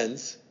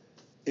friends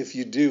if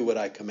you do what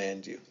I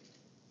command you.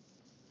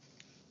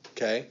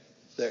 Okay?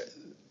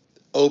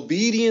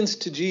 Obedience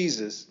to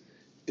Jesus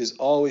is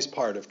always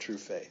part of true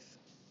faith.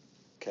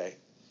 Okay?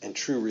 And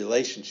true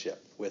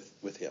relationship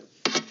with him.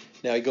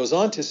 Now he goes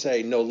on to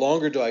say, "No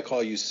longer do I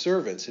call you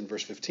servants," in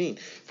verse 15.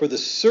 "For the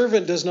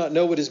servant does not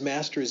know what his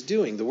master is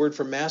doing." The word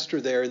for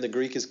master there in the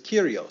Greek is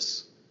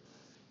Kyrios.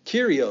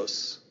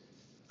 Kyrios.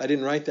 I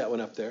didn't write that one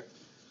up there.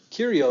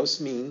 Kyrios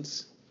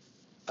means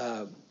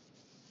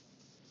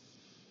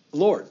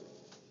Lord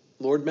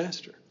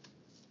master.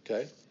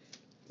 Okay?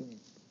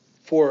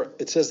 For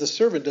it says the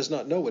servant does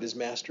not know what his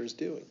master is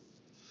doing.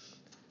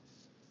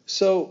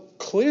 So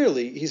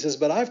clearly he says,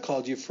 "But I've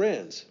called you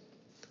friends.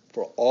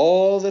 For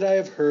all that I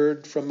have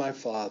heard from my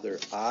Father,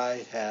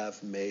 I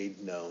have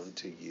made known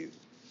to you."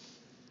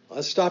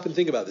 Let's stop and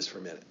think about this for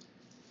a minute.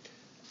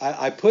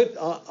 I put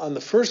on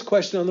the first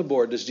question on the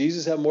board, does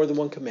Jesus have more than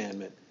one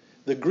commandment?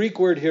 The Greek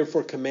word here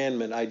for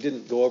commandment, I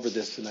didn't go over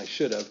this and I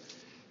should have.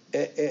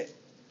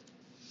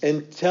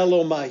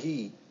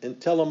 Entelomai.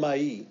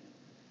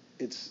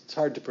 It's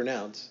hard to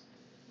pronounce.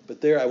 But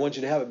there, I want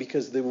you to have it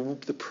because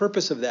the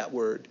purpose of that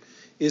word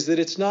is that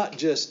it's not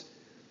just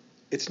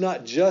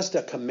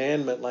a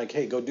commandment like,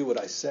 hey, go do what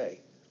I say.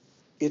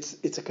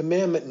 It's a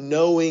commandment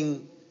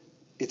knowing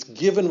it's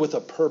given with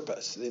a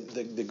purpose.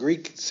 The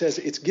Greek says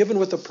it's given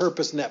with a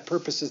purpose, and that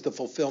purpose is the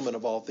fulfillment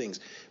of all things.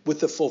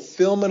 With the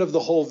fulfillment of the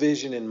whole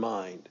vision in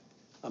mind,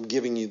 I'm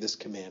giving you this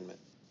commandment.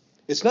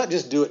 It's not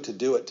just do it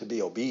to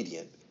be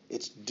obedient.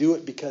 It's do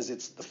it because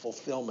it's the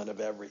fulfillment of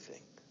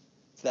everything.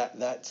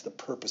 That's the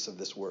purpose of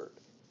this word.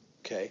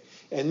 Okay?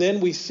 And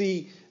then we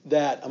see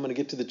that, I'm going to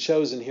get to the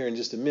chosen here in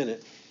just a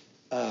minute.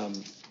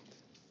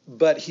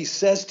 But he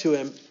says to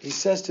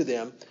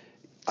them,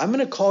 I'm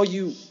going to call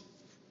you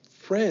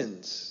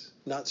friends,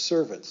 not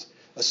servants.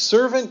 A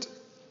servant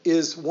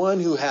is one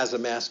who has a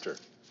master.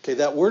 Okay,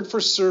 that word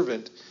for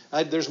servant,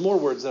 there's more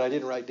words that I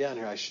didn't write down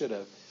here. I should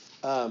have.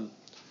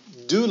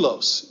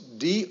 Doulos,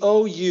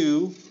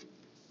 D-O-U-O-U-S.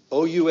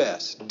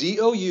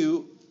 D-O-U-L-O-U-S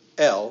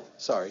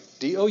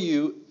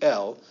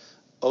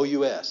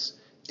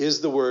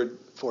is the word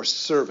for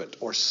servant,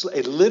 or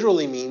it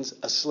literally means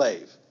a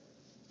slave.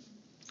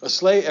 A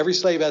slave, every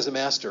slave has a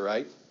master,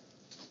 right?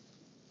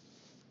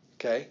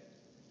 Okay?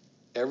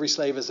 Every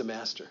slave has a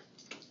master.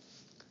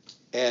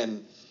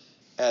 And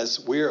as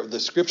the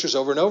scriptures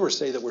over and over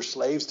say that we're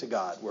slaves to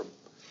God. We're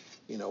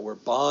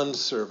bond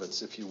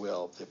servants, if you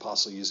will. The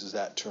apostle uses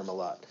that term a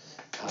lot.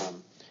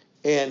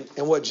 And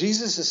what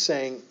Jesus is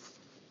saying,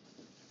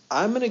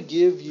 I'm going to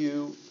give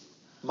you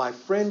my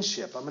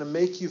friendship. I'm going to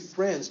make you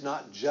friends,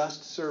 not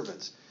just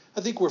servants. I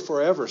think we're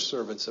forever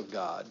servants of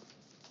God.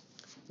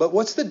 But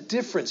what's the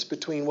difference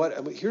between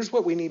here's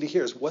what we need to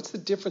hear is what's the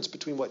difference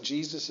between what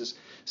Jesus is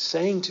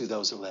saying to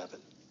those 11?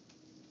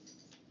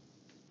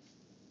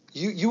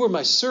 You are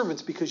my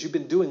servants because you've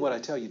been doing what I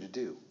tell you to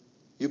do.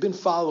 You've been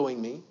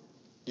following me.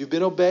 You've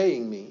been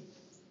obeying me.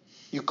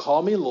 You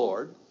call me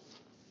Lord.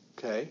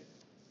 Okay?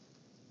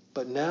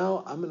 But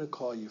now I'm going to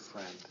call you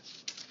friend.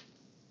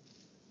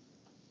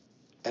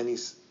 And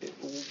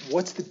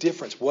what's the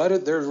difference?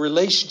 Their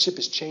relationship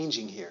is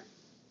changing here.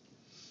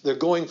 They're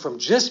going from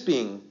just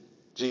being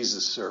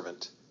Jesus'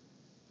 servant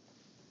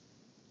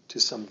to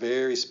some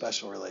very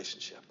special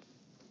relationship.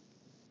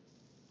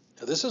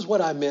 Now, this is what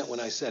I meant when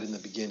I said in the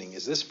beginning.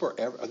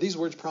 Are these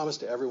words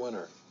promised to everyone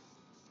or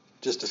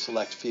just a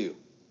select few?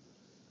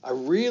 I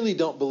really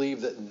don't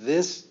believe that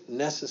this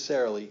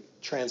necessarily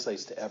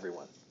translates to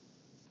everyone.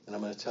 And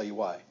I'm going to tell you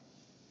why.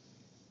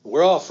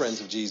 We're all friends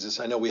of Jesus.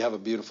 I know we have a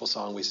beautiful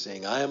song we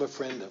sing, I am a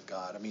friend of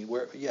God. I mean,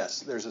 yes,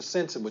 there's a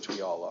sense in which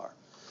we all are.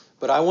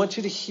 But I want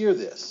you to hear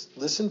this.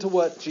 Listen to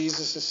what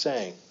Jesus is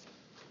saying.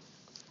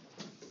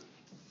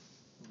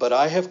 But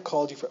I have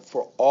called you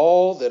for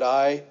all that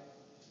I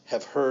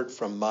have heard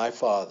from my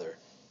Father,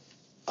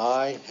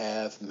 I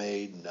have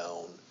made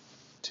known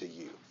to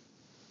you.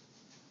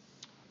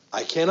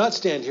 I cannot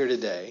stand here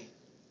today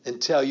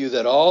and tell you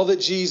that all that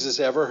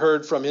Jesus ever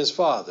heard from his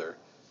Father,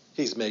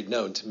 he's made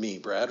known to me,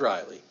 Brad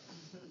Riley,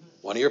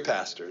 one of your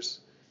pastors,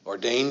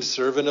 ordained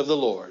servant of the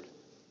Lord,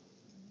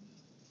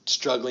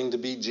 struggling to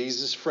be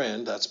Jesus'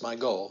 friend. That's my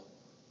goal.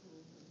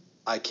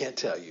 I can't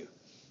tell you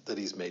that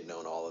he's made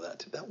known all of that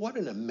to that. What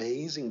an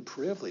amazing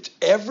privilege.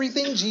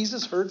 Everything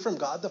Jesus heard from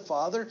God the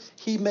Father,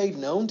 he made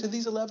known to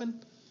these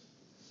 11.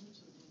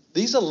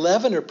 These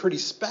 11 are pretty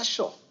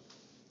special.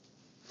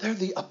 They're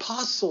the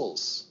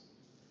apostles,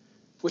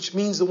 which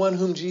means the one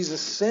whom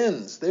Jesus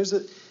sends.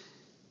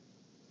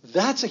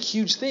 That's a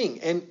huge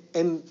thing.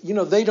 And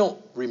they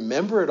don't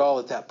remember it all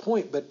at that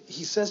point, but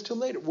he says to them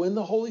later, when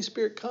the Holy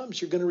Spirit comes,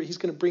 he's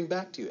going to bring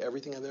back to you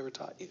everything I've ever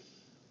taught you.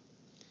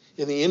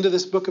 In the end of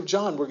this book of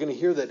John, we're going to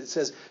hear that it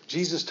says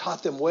Jesus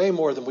taught them way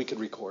more than we could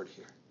record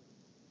here.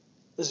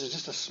 This is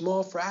just a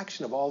small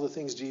fraction of all the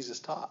things Jesus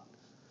taught,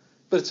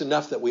 but it's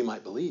enough that we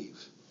might believe.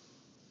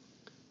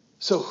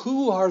 So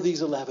who are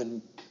these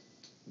 11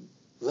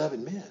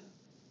 men?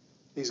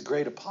 These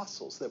great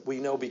apostles that we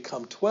know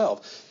become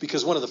 12.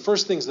 Because one of the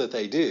first things that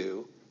they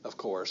do, of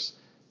course,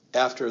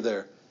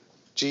 after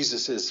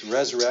Jesus is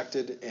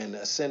resurrected and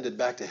ascended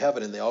back to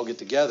heaven and they all get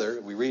together,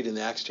 we read in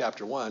Acts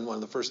chapter 1, one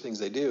of the first things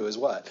they do is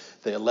what?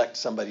 They elect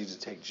somebody to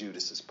take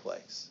Judas's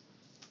place.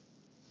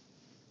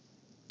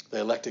 They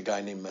elect a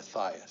guy named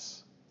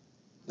Matthias.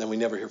 Then we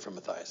never hear from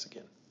Matthias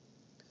again.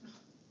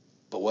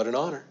 But what an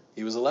honor.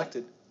 He was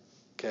elected.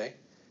 Okay?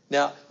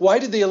 Now, why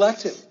did they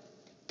elect him?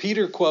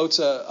 Peter quotes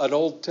an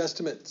Old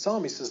Testament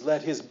psalm. He says,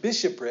 let his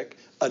bishopric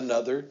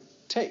another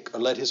take, or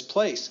let his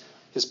place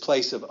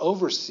of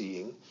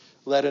overseeing,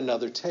 let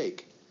another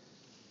take.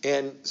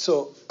 And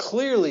so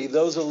clearly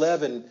those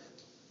 11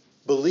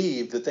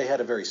 believed that they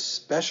had a very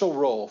special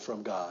role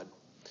from God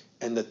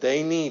and that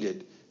they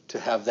needed to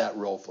have that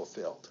role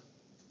fulfilled.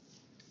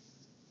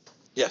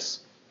 Yes?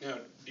 Now,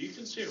 do you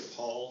consider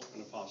Paul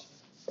an apostle?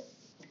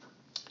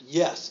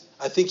 Yes.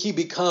 I think he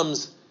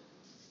becomes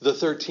the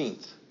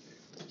 13th.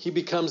 He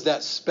becomes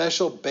that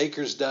special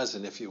baker's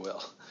dozen, if you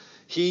will.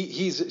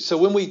 So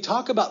when we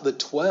talk about the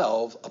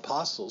 12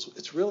 apostles,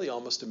 it's really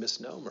almost a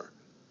misnomer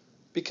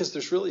because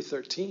there's really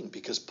 13,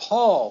 because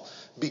Paul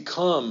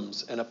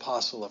becomes an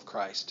apostle of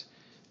Christ.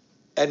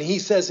 And he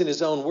says in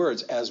his own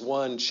words, as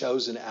one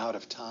chosen out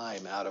of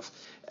time,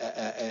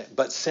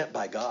 but sent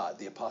by God.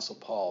 The apostle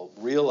Paul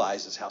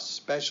realizes how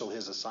special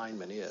his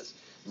assignment is.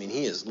 I mean,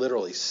 he is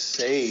literally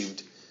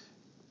saved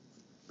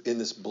in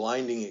this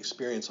blinding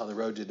experience on the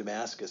road to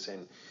Damascus,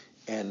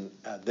 and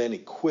then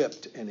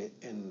equipped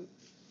and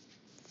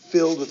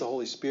filled with the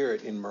Holy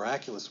Spirit in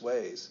miraculous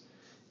ways,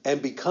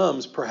 and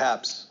becomes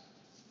perhaps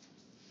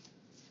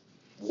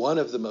one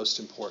of the most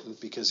important,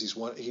 because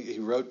he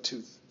wrote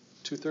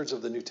two-thirds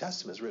of the New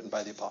Testament is written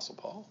by the Apostle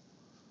Paul.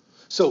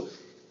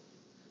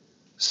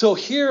 So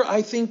here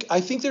I think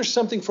there's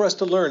something for us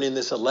to learn in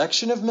this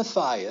election of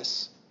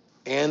Matthias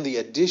and the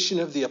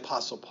addition of the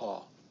Apostle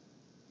Paul.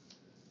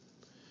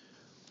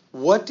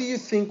 What do you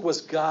think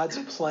was God's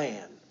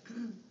plan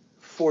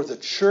for the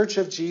Church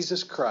of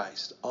Jesus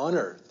Christ on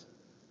earth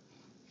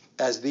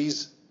as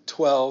these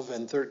 12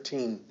 and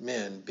 13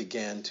 men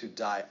began to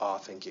die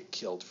off and get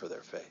killed for their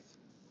faith?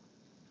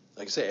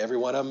 Like I say, every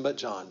one of them but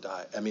John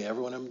died.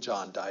 Every one of them,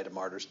 John, died a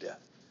martyr's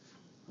death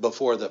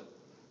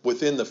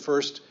within the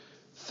first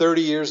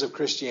 30 years of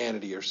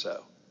Christianity or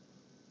so.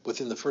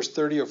 Within the first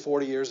 30 or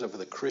 40 years of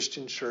the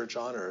Christian church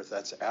on earth,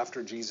 that's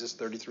after Jesus'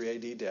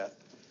 33 AD death,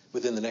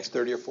 within the next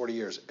 30 or 40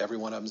 years, every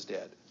one of them's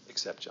dead,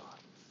 except John.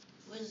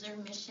 Was their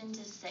mission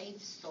to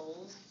save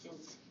souls?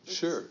 Since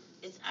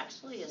it's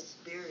actually a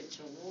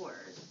spiritual war.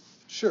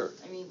 Sure.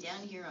 I mean,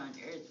 down here on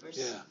earth,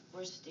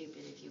 we're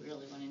stupid if you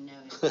really want to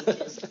know it.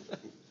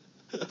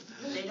 Because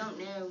they don't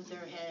know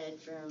their head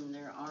from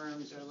their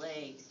arms or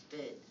legs,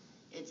 but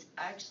it's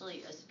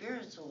actually a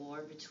spiritual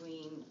war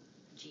between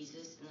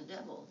Jesus and the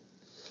devil.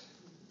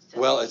 So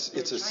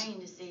they're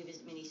trying to save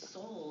as many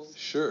souls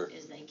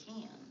as they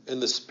can. In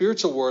the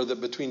spiritual war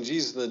that between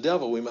Jesus and the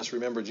devil, we must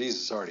remember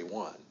Jesus already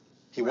won.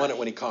 He won it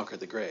when he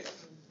conquered the grave.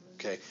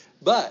 Okay,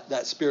 but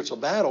that spiritual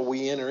battle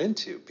we enter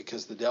into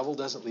because the devil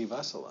doesn't leave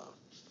us alone.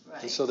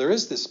 Right. And so there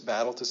is this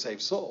battle to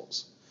save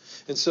souls.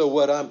 And so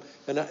what I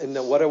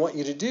want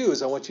you to do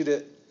is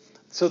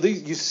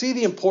you see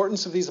the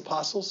importance of these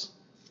apostles?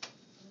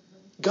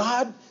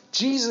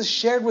 Jesus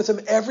shared with them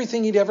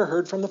everything he'd ever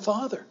heard from the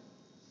Father.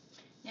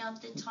 Now,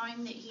 at the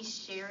time that he's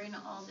sharing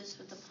all this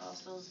with the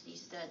apostles, he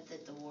said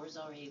that the war's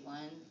already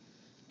won.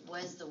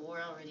 Was the war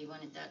already won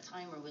at that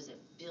time, or was it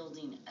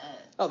building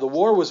up? Oh, the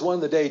war was won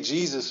the day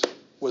Jesus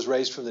was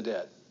raised from the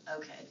dead.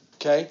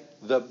 Okay.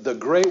 The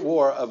great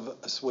war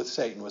with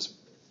Satan was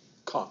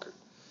conquered.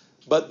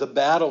 But the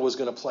battle was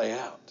going to play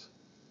out.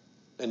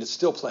 And it's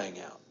still playing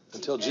out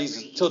until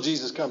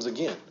Jesus comes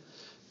again.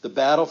 The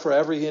battle for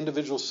every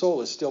individual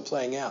soul is still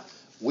playing out.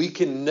 We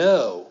can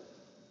know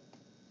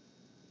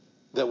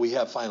that we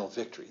have final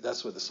victory.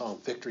 That's what the song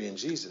Victory in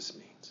Jesus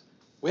means.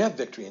 We have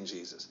victory in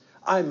Jesus.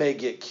 I may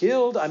get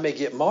killed, I may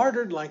get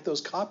martyred like those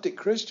Coptic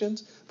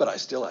Christians, but I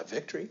still have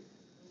victory.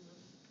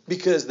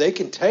 Because they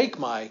can take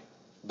my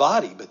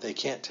body, but they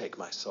can't take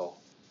my soul.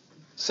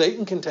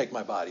 Satan can take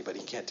my body, but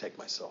he can't take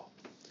my soul.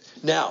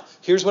 Now,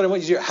 here's what I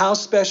want you to hear. How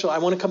special, I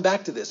want to come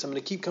back to this. I'm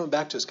going to keep coming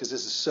back to this because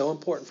this is so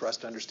important for us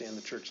to understand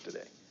the church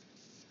today.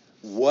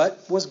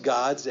 What was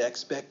God's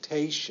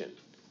expectation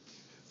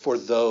for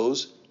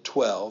those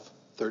 12,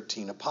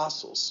 13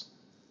 apostles?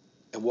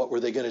 And what were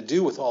they going to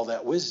do with all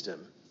that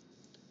wisdom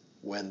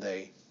when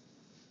they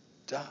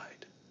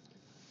died?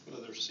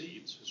 Well, they're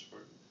seeds.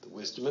 The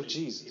wisdom of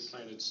Jesus. He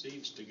planted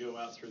seeds to go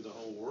out through the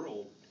whole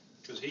world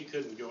because he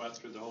couldn't go out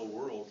through the whole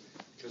world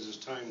because his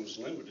time was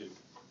limited.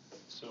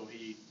 So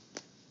he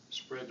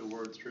spread the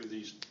word through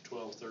these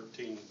 12,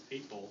 13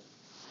 people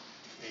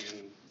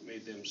and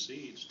made them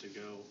seeds to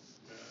go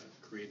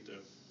create the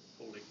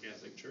Holy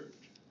Catholic Church.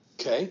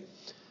 Okay.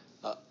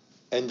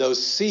 And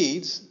those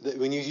seeds,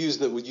 when you use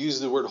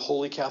the word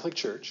Holy Catholic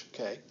Church,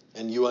 okay,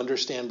 and you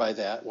understand by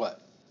that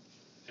what?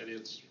 And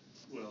it's,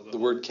 well, the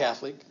word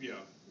Catholic? Yeah,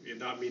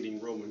 not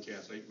meaning Roman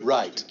Catholic. But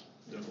right.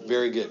 The whole,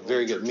 very good,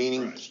 very good.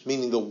 Church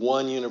Meaning the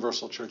one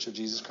universal Church of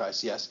Jesus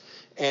Christ, yes.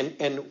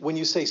 And when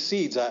you say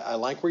seeds, I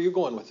like where you're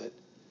going with it.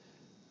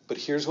 But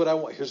here's what I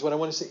want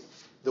to see.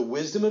 The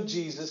wisdom of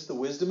Jesus, the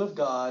wisdom of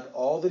God,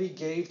 all that he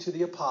gave to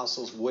the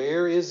apostles,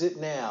 where is it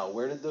now?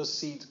 Where did those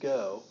seeds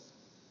go?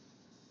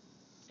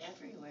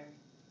 Everywhere.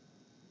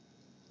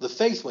 The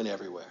faith went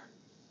everywhere.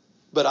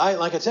 But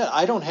like I said,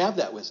 I don't have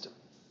that wisdom.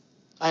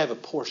 I have a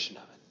portion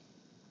of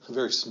it. A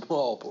very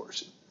small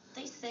portion.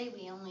 They say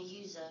we only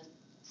use a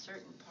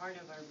certain part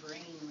of our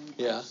brain when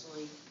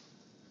actually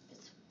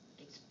it's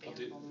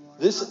expandable more.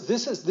 This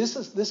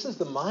is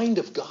the mind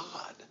of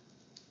God.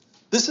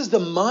 This is the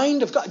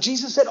mind of God.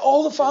 Jesus said,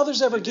 all the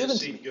Father's ever given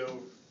to me. Did go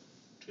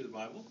to the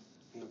Bible?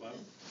 In the Bible?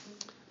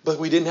 But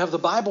we didn't have the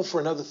Bible for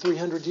another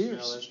 300 years.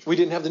 No, that's true. We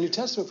didn't have the New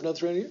Testament for another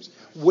 300 years.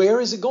 Where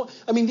is it going?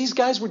 I mean, these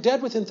guys were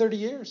dead within 30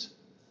 years.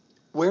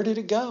 Where did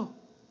it go?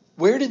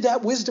 Where did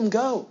that wisdom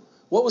go?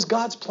 What was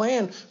God's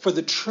plan for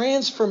the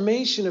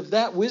transformation of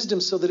that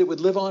wisdom so that it would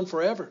live on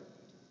forever?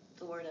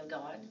 The Word of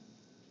God.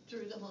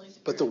 Through the Holy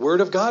Spirit. But the Word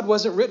of God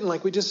wasn't written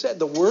like we just said.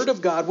 The Word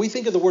of God, we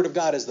think of the Word of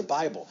God as the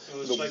Bible.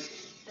 Well, it's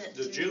like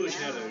the Jewish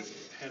had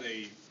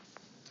a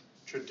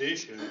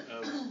tradition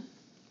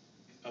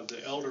of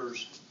the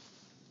elders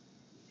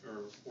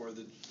or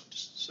the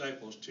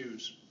disciples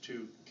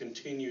to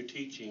continue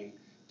teaching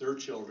their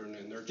children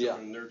and their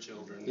children and their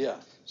children,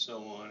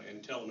 so on,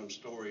 and telling them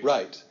stories.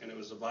 Right. And it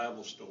was the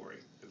Bible story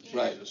of Jesus.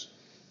 Right.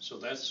 So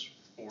that's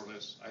more or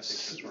less, I think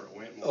that's where it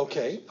went.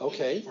 Okay.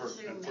 For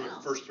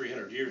the first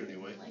 300 years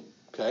anyway.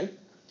 Okay.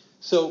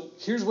 So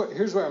here's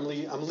where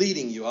I'm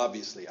leading you,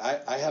 obviously.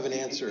 I have an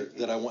answer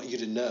that I want you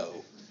to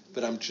know,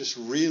 but I'm just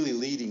really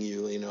leading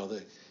you,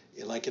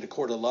 like in a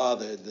court of law,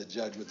 the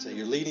judge would say,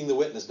 you're leading the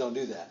witness, don't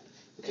do that.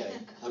 Okay.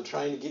 I'm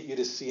trying to get you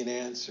to see an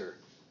answer.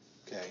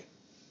 Okay.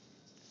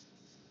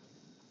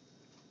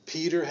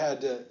 Peter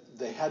had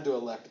to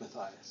elect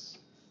Matthias.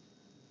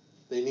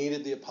 They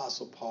needed the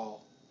Apostle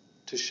Paul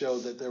to show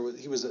that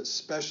he was a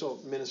special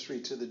ministry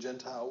to the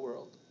Gentile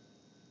world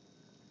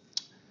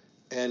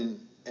and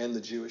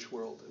the Jewish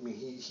world. I mean,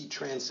 he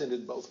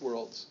transcended both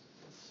worlds.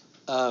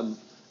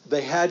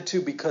 They had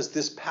to, because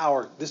this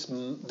power,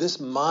 this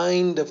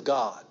mind of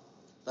God,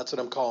 that's what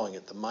I'm calling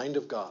it, the mind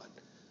of God,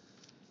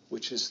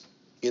 which is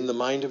in the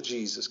mind of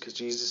Jesus, because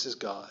Jesus is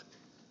God,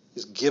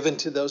 is given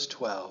to those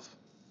 12.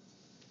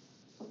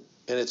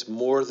 And it's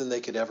more than they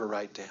could ever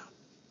write down.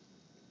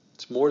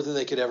 It's more than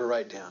they could ever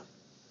write down.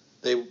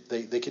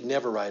 They could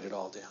never write it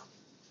all down.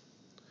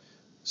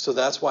 So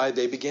that's why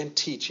they began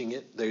teaching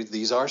it.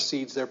 These are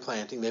seeds they're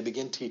planting. They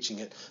begin teaching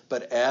it.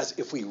 But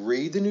if we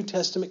read the New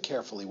Testament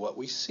carefully, what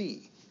we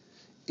see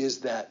is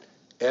that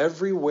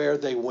everywhere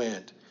they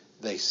went,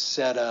 they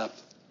set up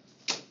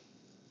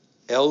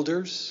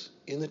elders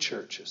in the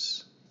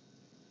churches.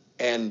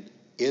 And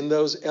in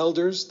those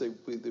elders, the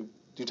New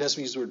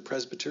Testament uses the word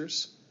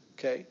presbyters,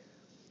 okay?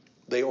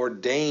 They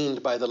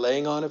ordained by the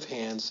laying on of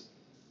hands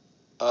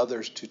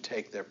others to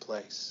take their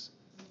place.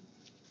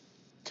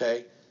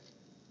 Okay?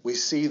 We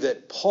see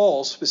that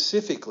Paul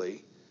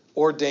specifically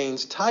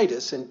ordains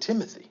Titus and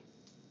Timothy.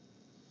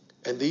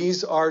 And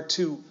these are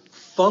to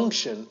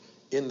function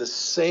in the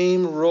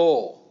same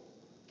role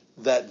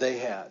that they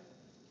had.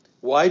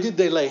 Why did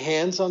they lay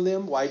hands on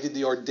them? Why did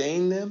they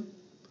ordain them?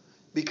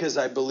 Because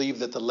I believe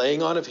that the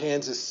laying on of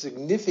hands is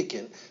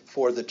significant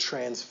for the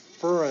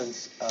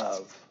transference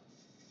of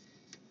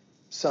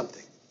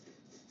something.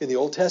 In the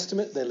Old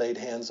Testament, they laid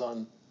hands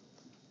on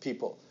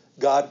people.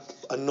 God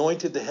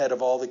anointed the head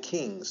of all the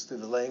kings through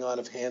the laying on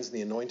of hands and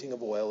the anointing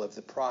of oil of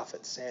the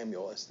prophet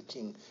Samuel as the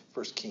king,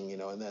 first king,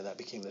 and then that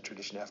became the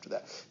tradition after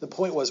that. The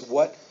point was,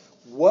 what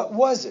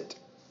was it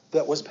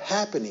that was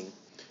happening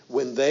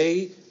when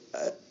they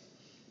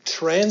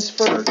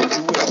transferred, if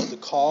you will, the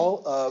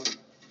call of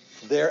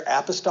their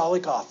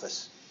apostolic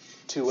office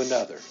to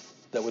another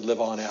that would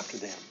live on after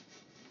them?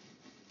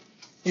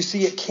 You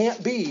see, it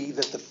can't be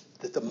that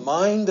the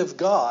mind of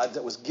God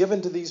that was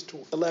given to these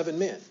 11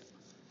 men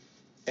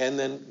and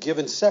then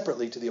given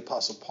separately to the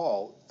Apostle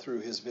Paul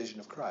through his vision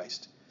of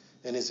Christ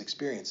and his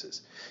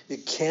experiences,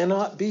 it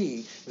cannot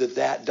be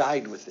that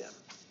died with them.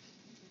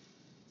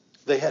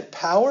 They had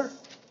power,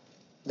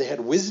 they had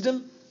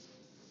wisdom,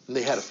 and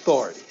they had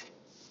authority.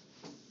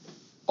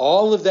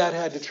 All of that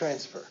had to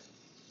transfer.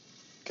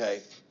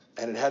 Okay?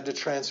 And it had to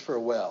transfer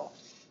well.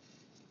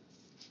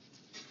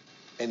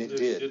 And it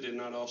did. Did it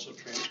not also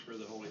transfer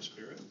the Holy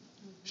Spirit?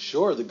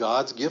 Sure, the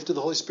God's gift of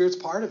the Holy Spirit's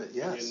part of it,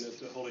 yes. And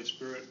the Holy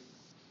Spirit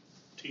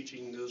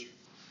teaching those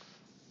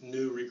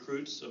new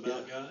recruits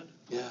about God?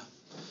 Yeah.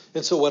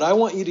 And so what I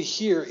want you to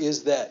hear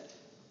is that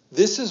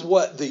this is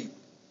what the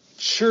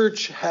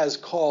church has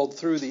called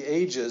through the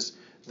ages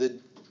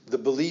the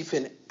belief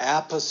in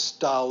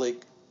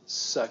apostolic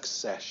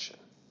succession.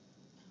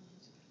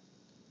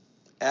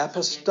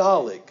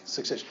 Apostolic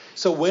succession.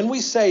 So when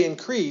we say in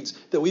creeds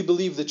that we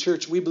believe the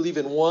church, we believe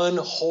in one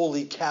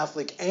holy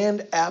Catholic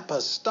and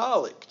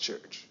apostolic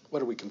church.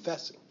 What are we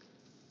confessing?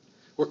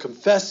 We're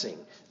confessing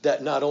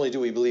that not only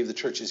do we believe the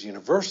church is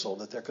universal,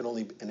 that there can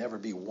only and ever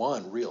be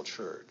one real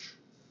church.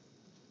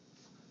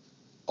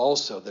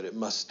 Also that it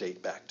must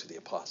date back to the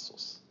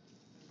apostles.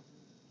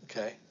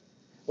 Okay?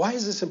 Why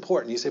is this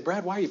important? You say,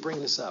 Brad, why are you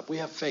bringing this up? We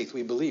have faith,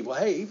 we believe. Well,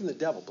 hey, even the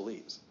devil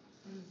believes.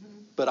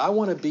 But I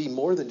want to be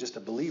more than just a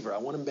believer. I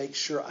want to make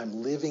sure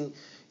I'm living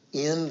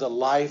in the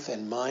life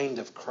and mind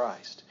of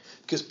Christ.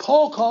 Because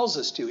Paul calls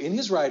us to, in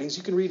his writings,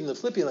 you can read in the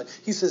Philippians letter,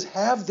 he says,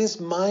 have this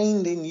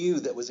mind in you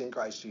that was in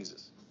Christ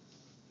Jesus.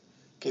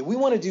 Okay, we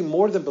want to do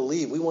more than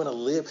believe. We want to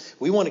live.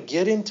 We want to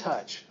get in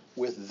touch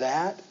with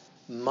that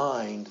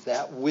mind,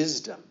 that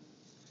wisdom,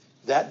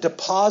 that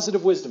deposit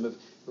of wisdom.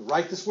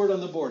 Write this word on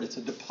the board. It's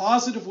a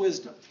deposit of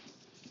wisdom.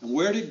 And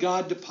where did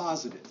God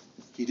deposit it?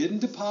 He didn't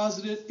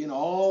deposit it in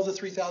all the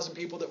 3,000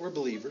 people that were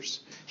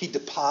believers. He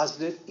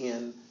deposited it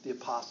in the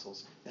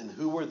apostles. And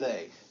who were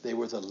they? They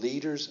were the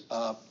leaders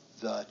of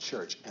the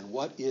church. And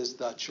what is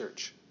the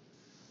church?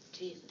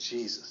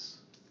 Jesus.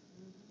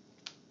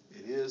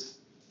 It is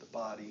the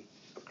body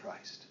of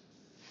Christ,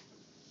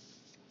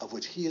 of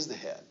which he is the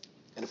head.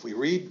 And if we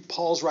read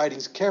Paul's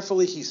writings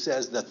carefully, he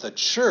says that the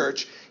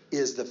church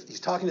is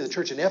he's talking to the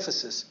church in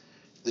Ephesus,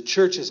 the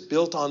church is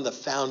built on the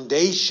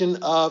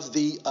foundation of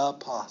the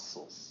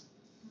apostles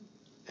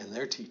and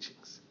their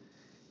teachings,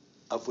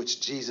 of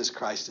which Jesus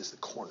Christ is the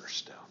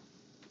cornerstone.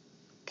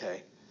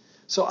 Okay?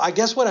 So I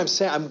guess what I'm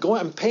saying,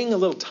 I'm paying a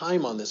little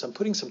time on this. I'm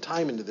putting some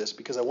time into this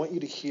because I want you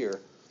to hear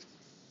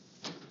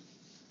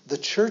the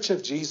church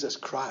of Jesus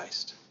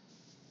Christ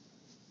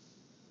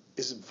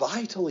is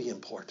vitally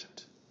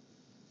important.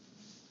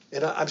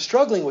 And I'm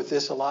struggling with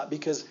this a lot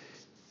because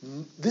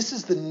this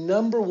is the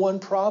number one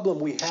problem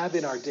we have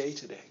in our day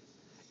today.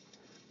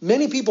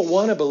 Many people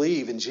want to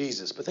believe in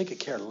Jesus, but they could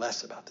care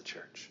less about the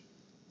church.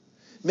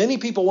 Many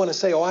people want to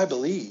say, oh, I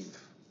believe,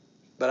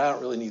 but I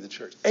don't really need the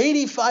church.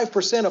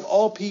 85% of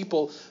all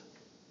people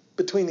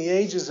between the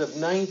ages of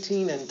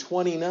 19 and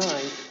 29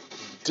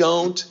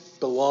 don't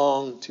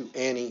belong to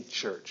any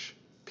church,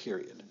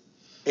 period.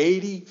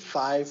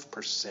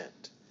 85%.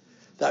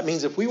 That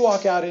means if we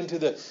walk out into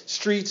the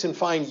streets and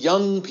find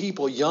young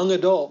people, young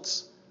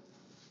adults,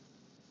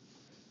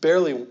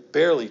 barely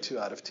 2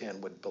 out of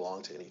 10 would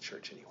belong to any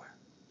church anywhere.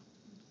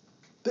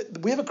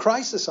 We have a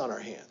crisis on our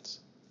hands.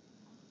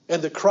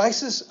 And the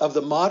crisis of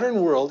the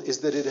modern world is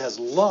that it has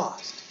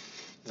lost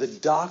the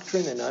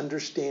doctrine and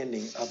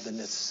understanding of the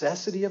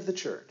necessity of the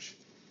church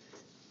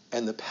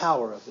and the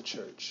power of the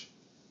church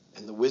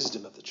and the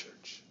wisdom of the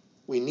church.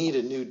 We need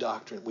a new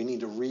doctrine. We need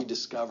to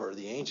rediscover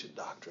the ancient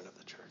doctrine of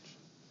the church.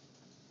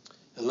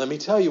 And let me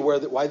tell you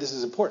why this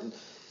is important.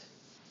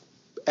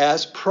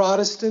 As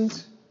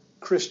Protestant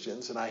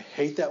Christians, and I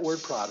hate that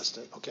word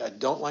Protestant, okay, I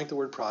don't like the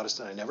word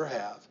Protestant, I never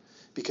have,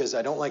 because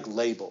I don't like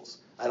labels.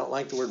 I don't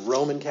like the word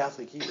Roman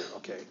Catholic either,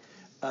 okay.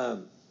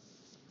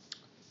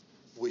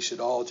 We should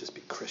all just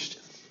be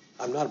Christian.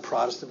 I'm not a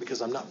Protestant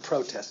because I'm not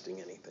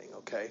protesting anything,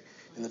 okay.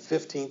 In the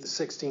 15th, the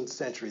 16th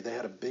century, they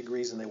had a big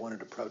reason they wanted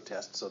to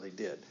protest, so they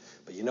did.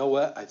 But you know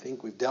what? I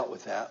think we've dealt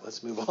with that.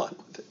 Let's move on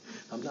with it.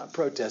 I'm not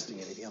protesting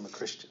anything. I'm a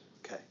Christian,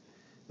 okay.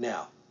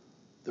 Now,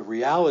 the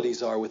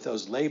realities are with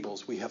those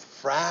labels, we have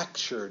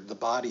fractured the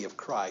body of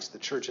Christ. The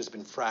church has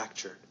been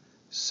fractured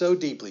so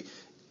deeply.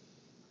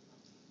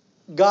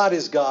 God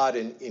is God,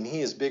 and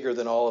he is bigger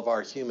than all of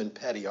our human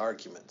petty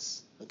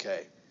arguments,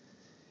 okay?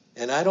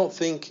 And I don't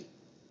think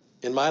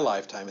in my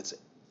lifetime, it's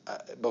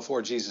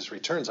before Jesus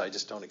returns, I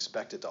just don't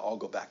expect it to all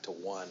go back to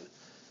one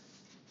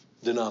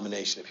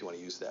denomination, if you want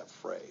to use that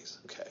phrase,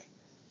 okay?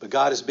 But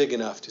God is big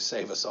enough to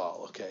save us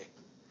all, okay?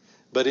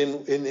 But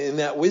in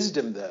that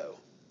wisdom, though,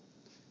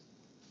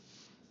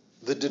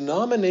 the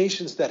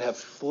denominations that have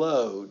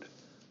flowed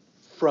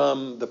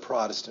from the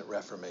Protestant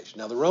Reformation.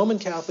 Now, the Roman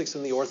Catholics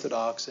and the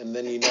Orthodox, and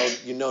then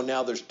you know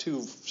now there's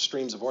two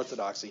streams of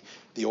Orthodoxy,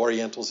 the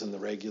Orientals and the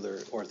regular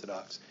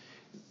Orthodox.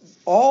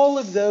 All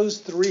of those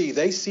three,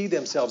 they see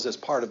themselves as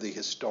part of the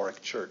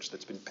historic church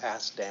that's been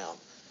passed down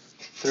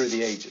through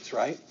the ages,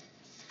 right?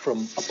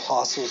 From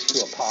apostles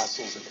to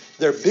apostles. And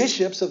their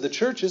bishops of the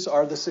churches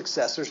are the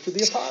successors to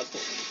the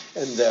apostles.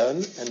 And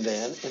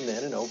then,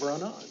 and over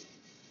and on.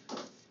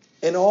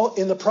 And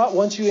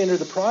once you enter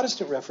the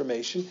Protestant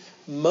Reformation,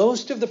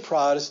 most of the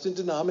Protestant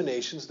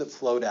denominations that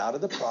flowed out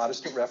of the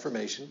Protestant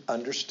Reformation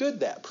understood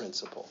that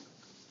principle.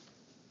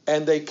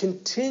 And they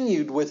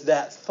continued with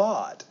that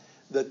thought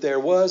that there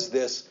was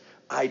this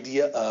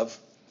idea of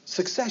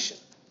succession.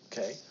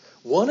 Okay?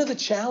 One of the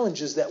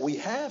challenges that we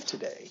have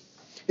today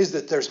is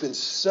that there's been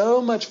so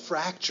much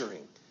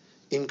fracturing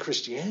in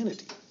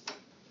Christianity,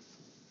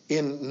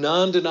 in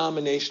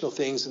non-denominational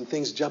things and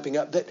things jumping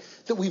up, that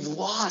we've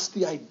lost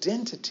the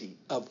identity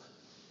of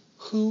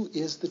who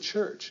is the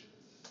church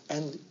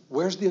and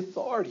where's the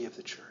authority of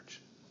the church.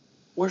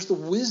 Where's the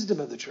wisdom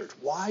of the church?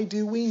 Why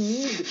do we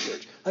need the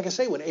church? Like I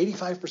say, when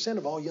 85%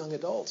 of all young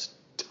adults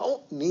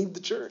don't need the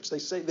church, they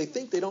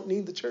think they don't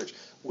need the church,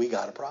 we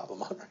got a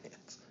problem on our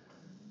hands.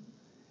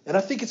 And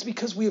I think it's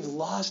because we have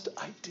lost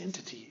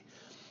identity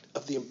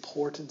of the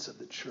importance of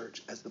the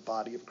church as the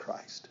body of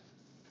Christ.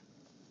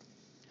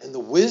 And the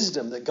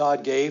wisdom that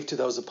God gave to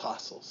those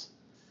apostles,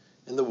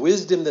 and the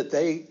wisdom that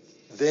they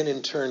then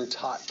in turn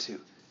taught to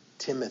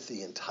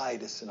Timothy and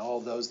Titus and all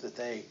those that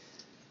they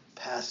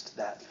passed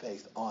that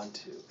faith on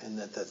to, and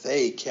that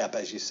they kept,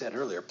 as you said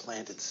earlier,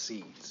 planted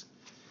seeds.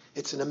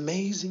 It's an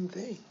amazing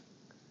thing.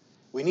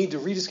 We need to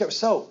rediscover.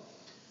 So,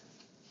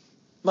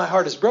 my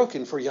heart is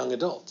broken for young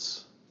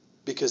adults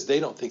because they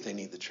don't think they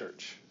need the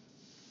church.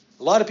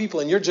 A lot of people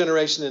in your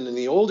generation and in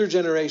the older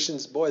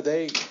generations, boy,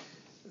 they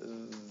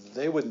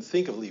wouldn't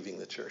think of leaving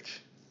the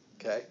church.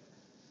 Okay?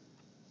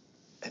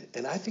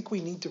 And I think we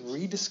need to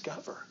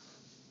rediscover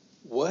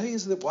why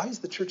is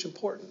the church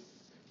important?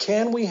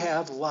 Can we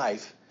have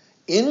life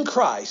in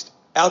Christ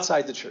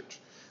outside the church?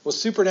 Well,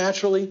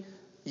 supernaturally,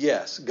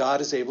 yes, God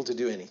is able to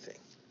do anything.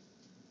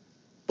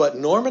 But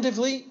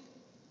normatively,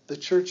 the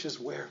church is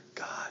where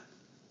God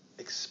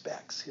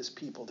expects his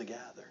people to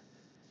gather.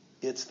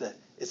 It's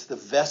the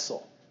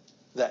vessel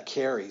that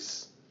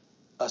carries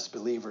us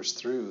believers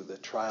through the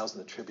trials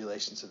and the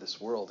tribulations of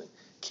this world and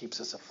keeps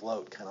us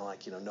afloat, kind of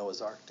like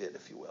Noah's Ark did,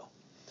 if you will.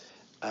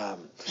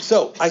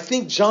 So I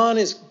think John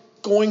is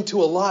going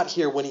to a lot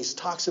here when he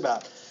talks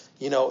about,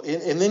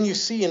 and then you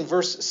see in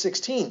verse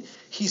 16,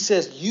 he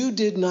says, "You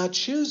did not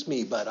choose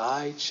me, but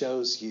I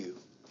chose you."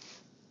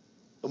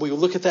 And we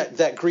look at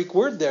that Greek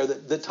word there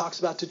that talks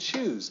about to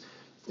choose.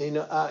 And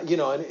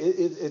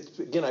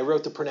again, I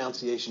wrote the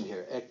pronunciation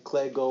here,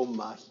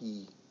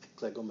 eklegomahi.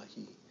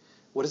 Eklegomahi.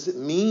 What does it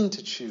mean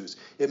to choose?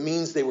 It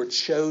means they were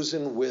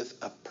chosen with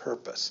a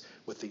purpose,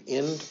 with the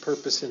end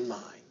purpose in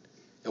mind.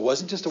 It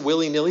wasn't just a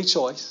willy-nilly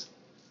choice.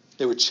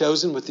 They were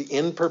chosen with the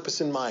end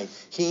purpose in mind.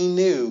 He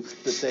knew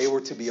that they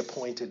were to be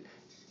appointed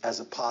as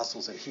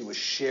apostles, and he was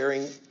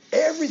sharing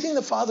everything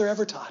the Father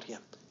ever taught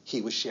him.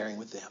 He was sharing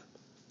with them.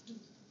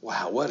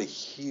 Wow, what a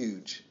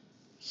huge,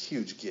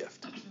 huge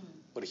gift.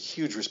 What a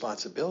huge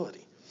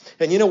responsibility.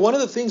 And one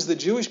of the things the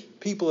Jewish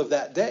people of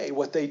that day,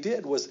 what they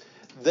did was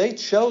they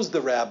chose the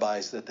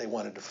rabbis that they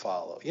wanted to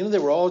follow. They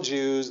were all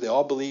Jews. They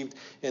all believed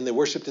and they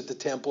worshipped at the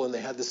temple and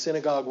they had the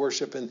synagogue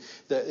worship.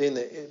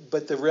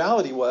 But the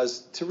reality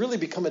was, to really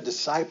become a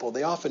disciple,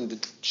 they often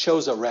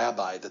chose a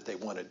rabbi that they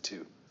wanted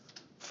to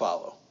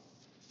follow.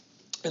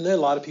 And then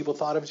a lot of people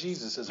thought of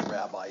Jesus as a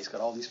rabbi. He's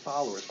got all these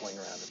followers going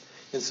around him.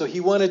 And so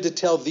he wanted to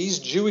tell these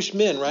Jewish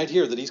men right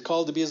here that he's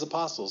called to be his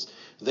apostles.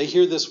 They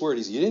hear this word.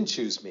 You didn't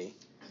choose me.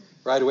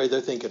 Right away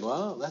they're thinking,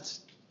 well,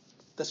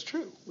 that's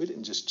true. We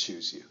didn't just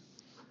choose you.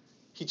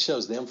 He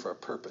chose them for a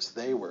purpose.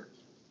 They were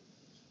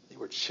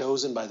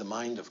chosen by the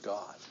mind of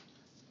God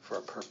for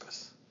a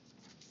purpose.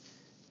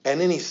 And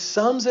then he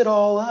sums it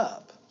all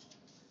up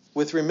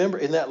with, remember,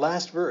 in that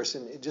last verse,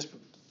 and just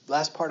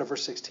last part of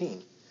verse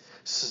 16.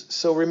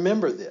 So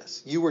remember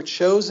this. You were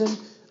chosen.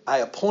 I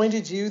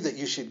appointed you that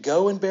you should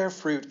go and bear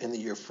fruit and that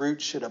your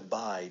fruit should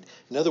abide.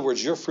 In other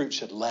words, your fruit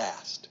should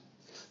last.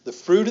 The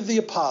fruit of the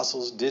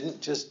apostles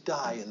didn't just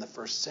die in the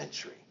first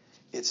century.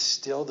 It's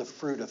still the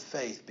fruit of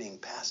faith being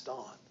passed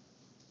on.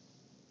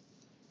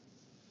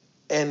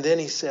 And then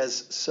he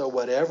says, so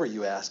whatever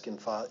you ask in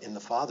the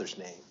Father's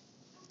name,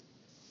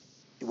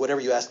 whatever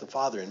you ask the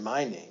Father in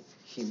my name,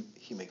 he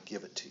may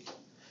give it to you.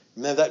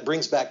 And then that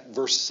brings back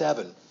verse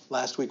 7.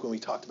 Last week when we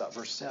talked about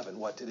verse 7,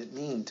 what did it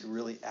mean to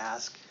really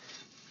ask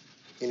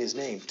in his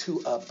name?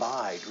 To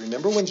abide.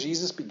 Remember when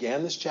Jesus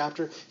began this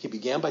chapter, he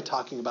began by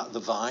talking about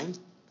the vine.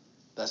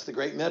 That's the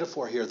great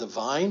metaphor here. The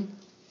vine.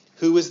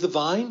 Who is the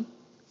vine?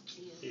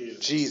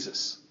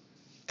 Jesus.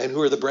 And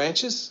who are the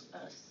branches?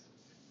 Us.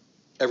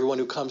 Everyone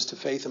who comes to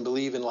faith and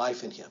believe in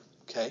life in him.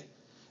 Okay?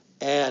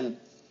 And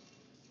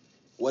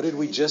what did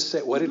we just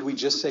say? What did we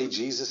just say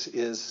Jesus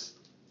is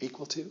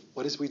equal to?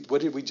 What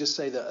did we just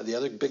say the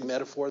other big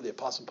metaphor the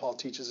Apostle Paul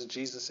teaches that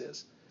Jesus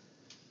is?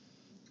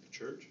 The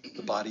church.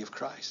 The body of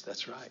Christ.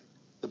 That's right.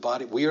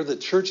 The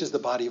church is the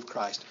body of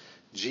Christ,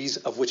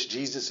 of which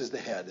Jesus is the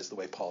head, is the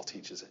way Paul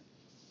teaches it.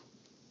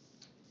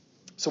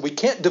 So we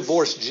can't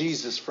divorce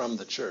Jesus from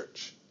the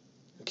church.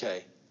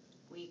 Okay?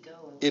 We go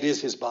away. It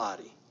is his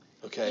body.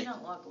 Okay? We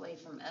don't walk away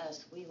from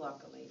us. We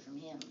walk away from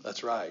him.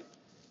 That's right.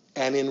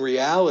 And in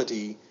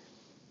reality,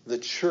 the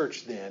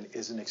church then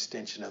is an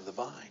extension of the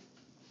vine.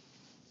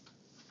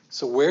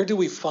 So where do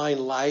we find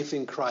life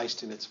in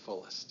Christ in its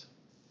fullest?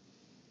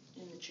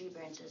 In the tree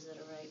branches that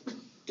are ripe.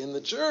 In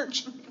the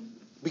church.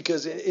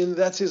 Because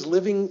that's his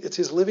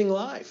living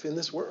life in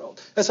this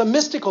world. That's a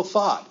mystical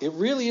thought. It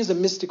really is a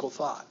mystical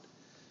thought.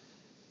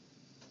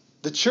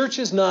 The church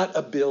is not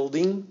a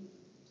building.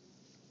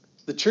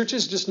 The church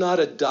is just not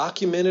a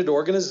documented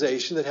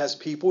organization that has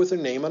people with their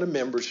name on a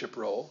membership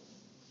roll.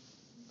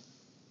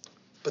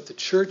 But the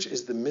church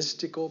is the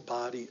mystical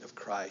body of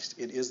Christ.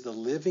 It is the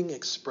living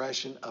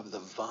expression of the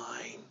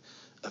vine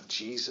of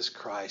Jesus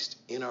Christ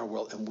in our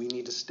world, and we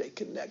need to stay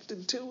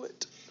connected to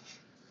it.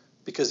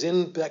 Because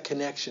in that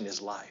connection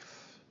is life.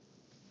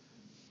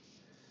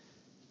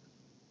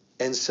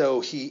 And so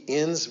he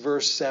ends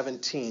verse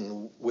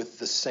 17 with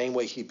the same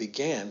way he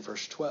began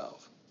verse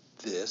 12.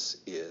 This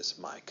is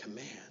my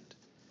command,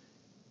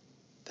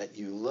 that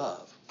you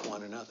love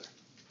one another.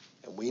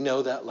 And we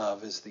know that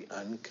love is the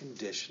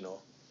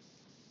unconditional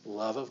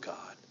love of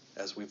God,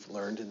 as we've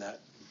learned in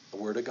that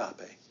word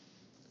agape.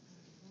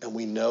 And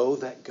we know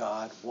that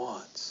God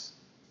wants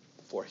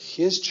for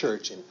his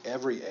church in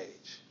every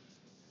age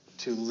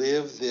to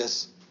live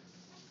this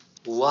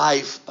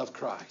life of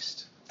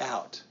Christ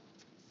out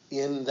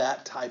in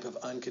that type of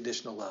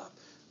unconditional love.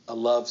 A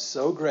love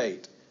so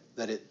great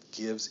that it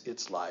gives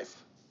its life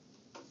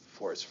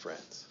for its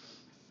friends.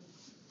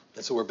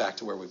 And so we're back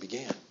to where we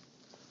began.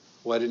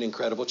 What an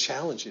incredible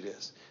challenge it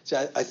is. See,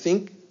 I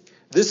think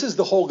this is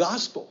the whole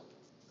gospel.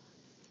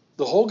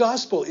 The whole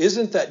gospel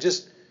isn't that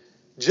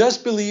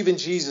just believe in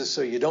Jesus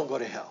so you don't go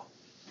to hell.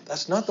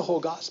 That's not the whole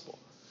gospel.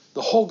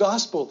 The whole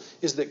gospel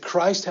is that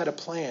Christ had a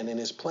plan, and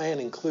his plan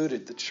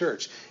included the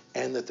church,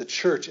 and that the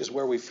church is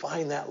where we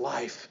find that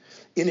life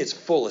in its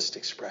fullest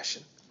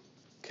expression.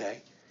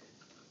 Okay?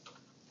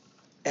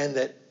 And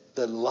that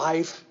the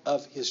life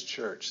of his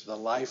church, the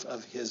life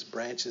of his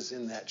branches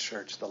in that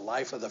church, the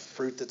life of the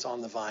fruit that's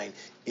on the vine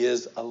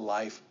is a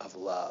life of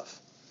love.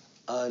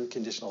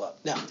 Unconditional love.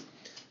 Now,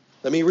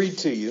 let me read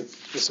to you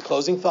just a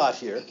closing thought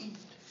here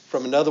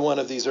from another one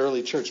of these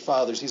early church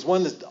fathers. He's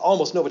one that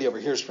almost nobody ever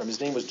hears from.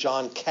 His name was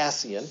John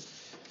Cassian,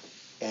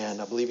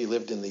 and I believe he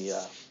lived in the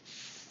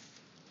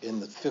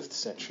 6th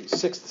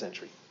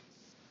century.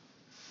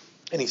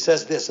 And he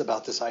says this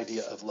about this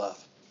idea of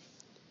love.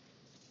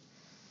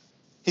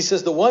 He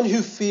says, the one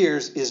who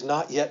fears is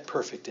not yet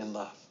perfect in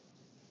love.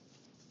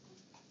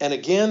 And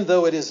again,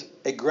 though it is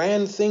a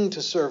grand thing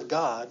to serve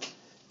God,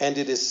 and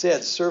it is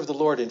said, serve the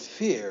Lord in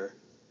fear,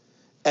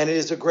 and it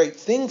is a great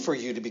thing for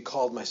you to be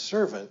called my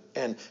servant,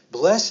 and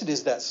blessed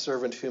is that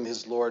servant whom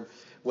his Lord,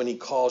 when he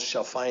calls,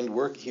 shall find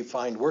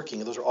working.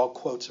 And those are all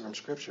quotes from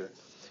Scripture.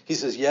 He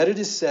says, yet it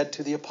is said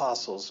to the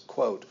apostles,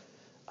 quote,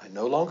 I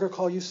no longer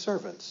call you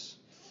servants,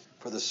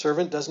 for the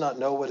servant does not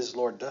know what his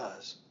Lord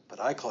does,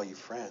 but I call you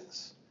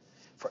friends.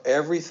 For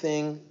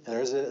everything, and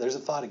there's a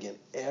thought again,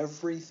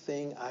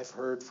 everything I've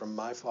heard from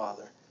my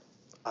Father,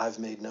 I've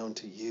made known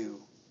to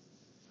you.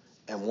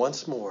 And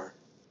once more,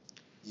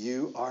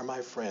 you are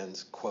my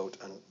friends, quote,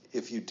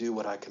 if you do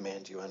what I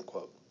command you,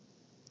 unquote.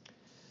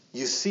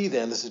 You see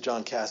then, this is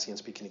John Cassian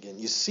speaking again,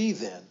 you see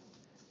then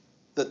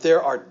that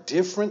there are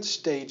different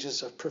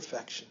stages of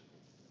perfection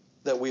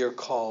that we are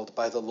called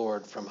by the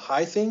Lord from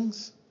high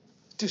things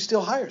to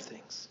still higher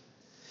things,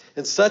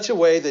 in such a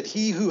way that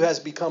he who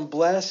has become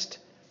blessed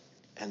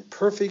and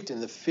perfect in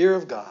the fear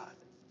of God,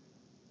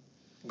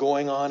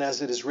 going on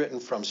as it is written,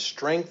 from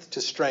strength to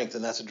strength,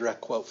 and that's a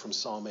direct quote from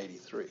Psalm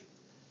 83,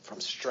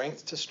 from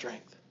strength to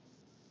strength,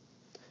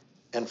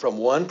 and from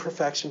one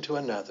perfection to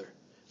another,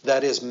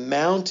 that is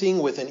mounting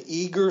with an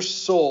eager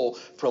soul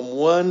from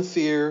one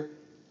fear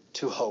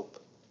to hope.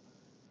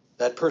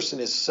 That person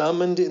is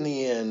summoned in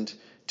the end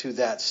to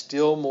that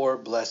still more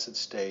blessed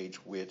stage,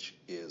 which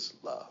is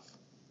love.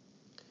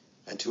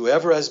 And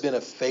whoever has been a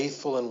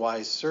faithful and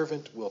wise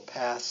servant will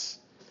pass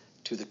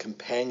to the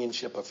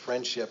companionship of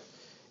friendship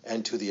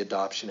and to the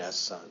adoption as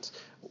sons.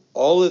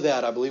 All of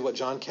that, I believe what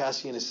John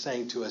Cassian is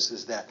saying to us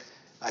is that,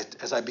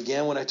 as I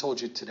began when I told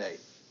you today,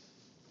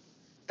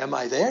 am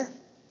I there?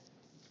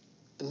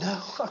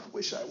 No, I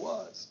wish I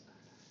was.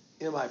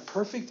 Am I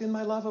perfect in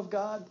my love of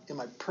God? Am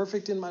I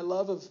perfect in my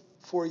love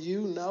for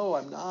you? No,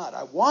 I'm not.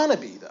 I want to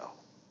be, though.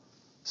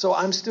 So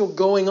I'm still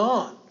going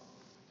on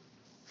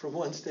from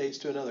one stage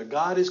to another.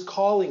 God is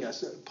calling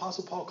us.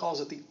 Apostle Paul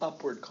calls it the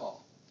upward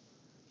call.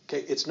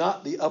 Okay, it's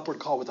not the upward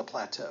call with a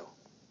plateau.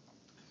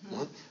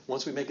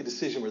 Once we make a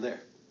decision, we're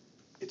there.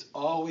 It's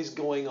always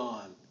going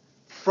on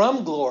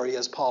from glory,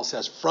 as Paul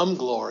says, from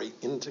glory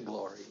into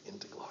glory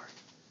into glory.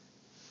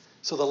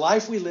 So the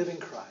life we live in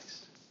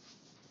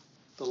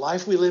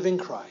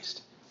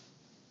Christ,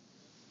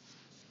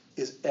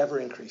 is ever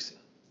increasing,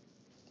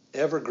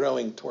 ever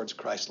growing towards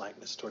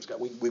Christ-likeness, towards God.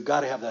 We've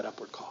got to have that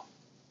upward call.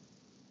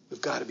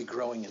 We've got to be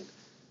growing in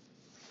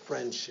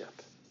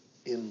friendship,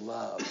 in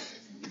love,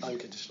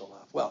 unconditional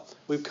love. Well,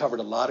 we've covered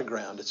a lot of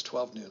ground. It's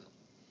 12 noon.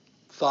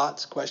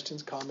 Thoughts,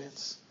 questions,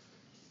 comments,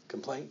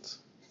 complaints?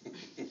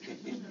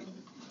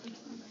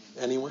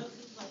 Anyone?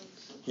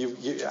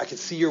 I can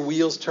see your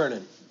wheels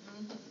turning.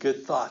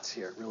 Good thoughts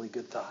here, really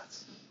good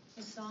thoughts.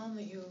 The psalm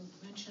that you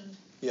mentioned.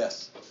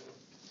 Yes.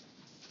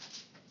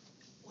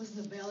 Was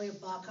in the Valley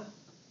of Baca.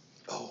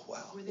 Oh,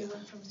 wow. Where they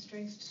went from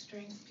strength to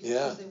strength.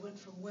 Yeah. They went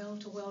from well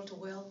to well to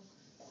well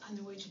on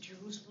their way to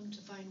Jerusalem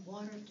to find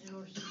water in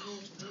order to go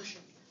to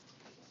worship.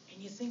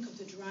 And you think of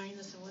the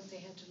dryness and what they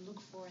had to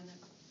look for, and that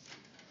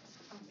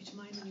brought me to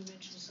mind when you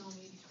mentioned Psalm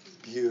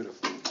 83.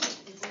 Beautiful.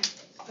 They went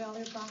to the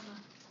Valley of Baca.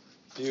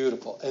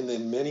 Beautiful. And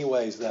in many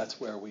ways, that's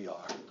where we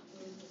are.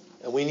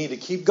 And we need to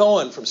keep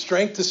going from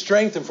strength to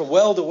strength and from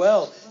well to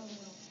well.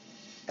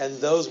 And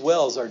those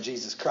wells are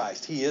Jesus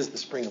Christ. He is the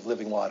spring of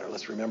living water.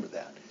 Let's remember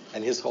that.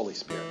 And his Holy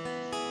Spirit.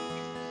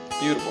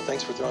 Beautiful.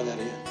 Thanks for throwing that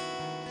in.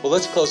 Well,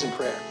 let's close in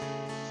prayer.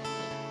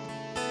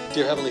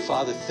 Dear Heavenly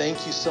Father,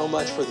 thank you so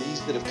much for these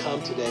that have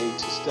come today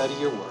to study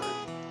your word.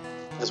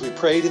 As we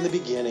prayed in the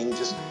beginning,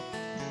 just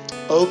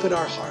open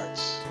our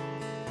hearts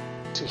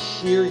to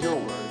hear your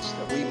words,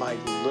 that we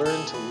might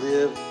learn to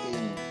live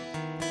in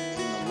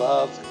the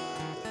love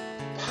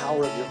and the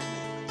power of your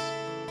commandments.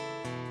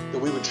 That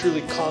we would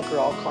truly conquer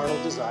all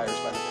carnal desires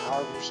by the power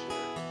of your Spirit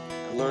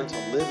and learn to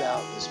live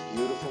out this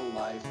beautiful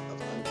life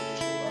of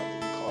unconditional love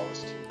that you call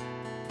us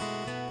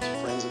to.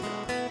 As friends of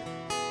God.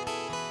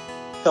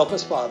 Help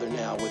us, Father,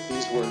 now with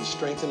these words.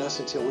 Strengthen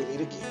us until we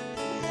meet again.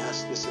 And we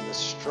ask this in the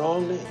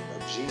strong name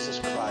of Jesus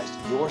Christ,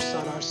 your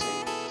Son, our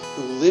Savior,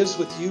 who lives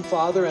with you,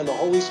 Father, and the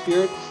Holy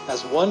Spirit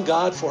as one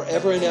God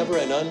forever and ever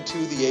and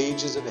unto the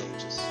ages of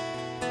ages.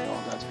 And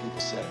all God's people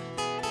said,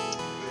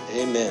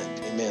 amen.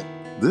 Amen.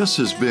 This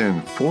has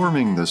been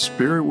Forming the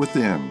Spirit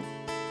Within.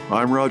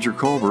 I'm Roger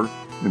Culver,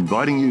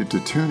 inviting you to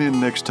tune in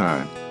next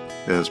time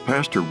as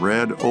Pastor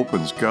Brad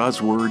opens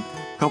God's Word,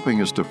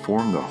 helping us to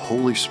form the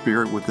Holy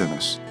Spirit within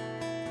us.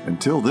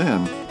 Until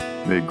then,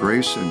 may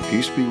grace and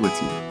peace be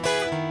with you.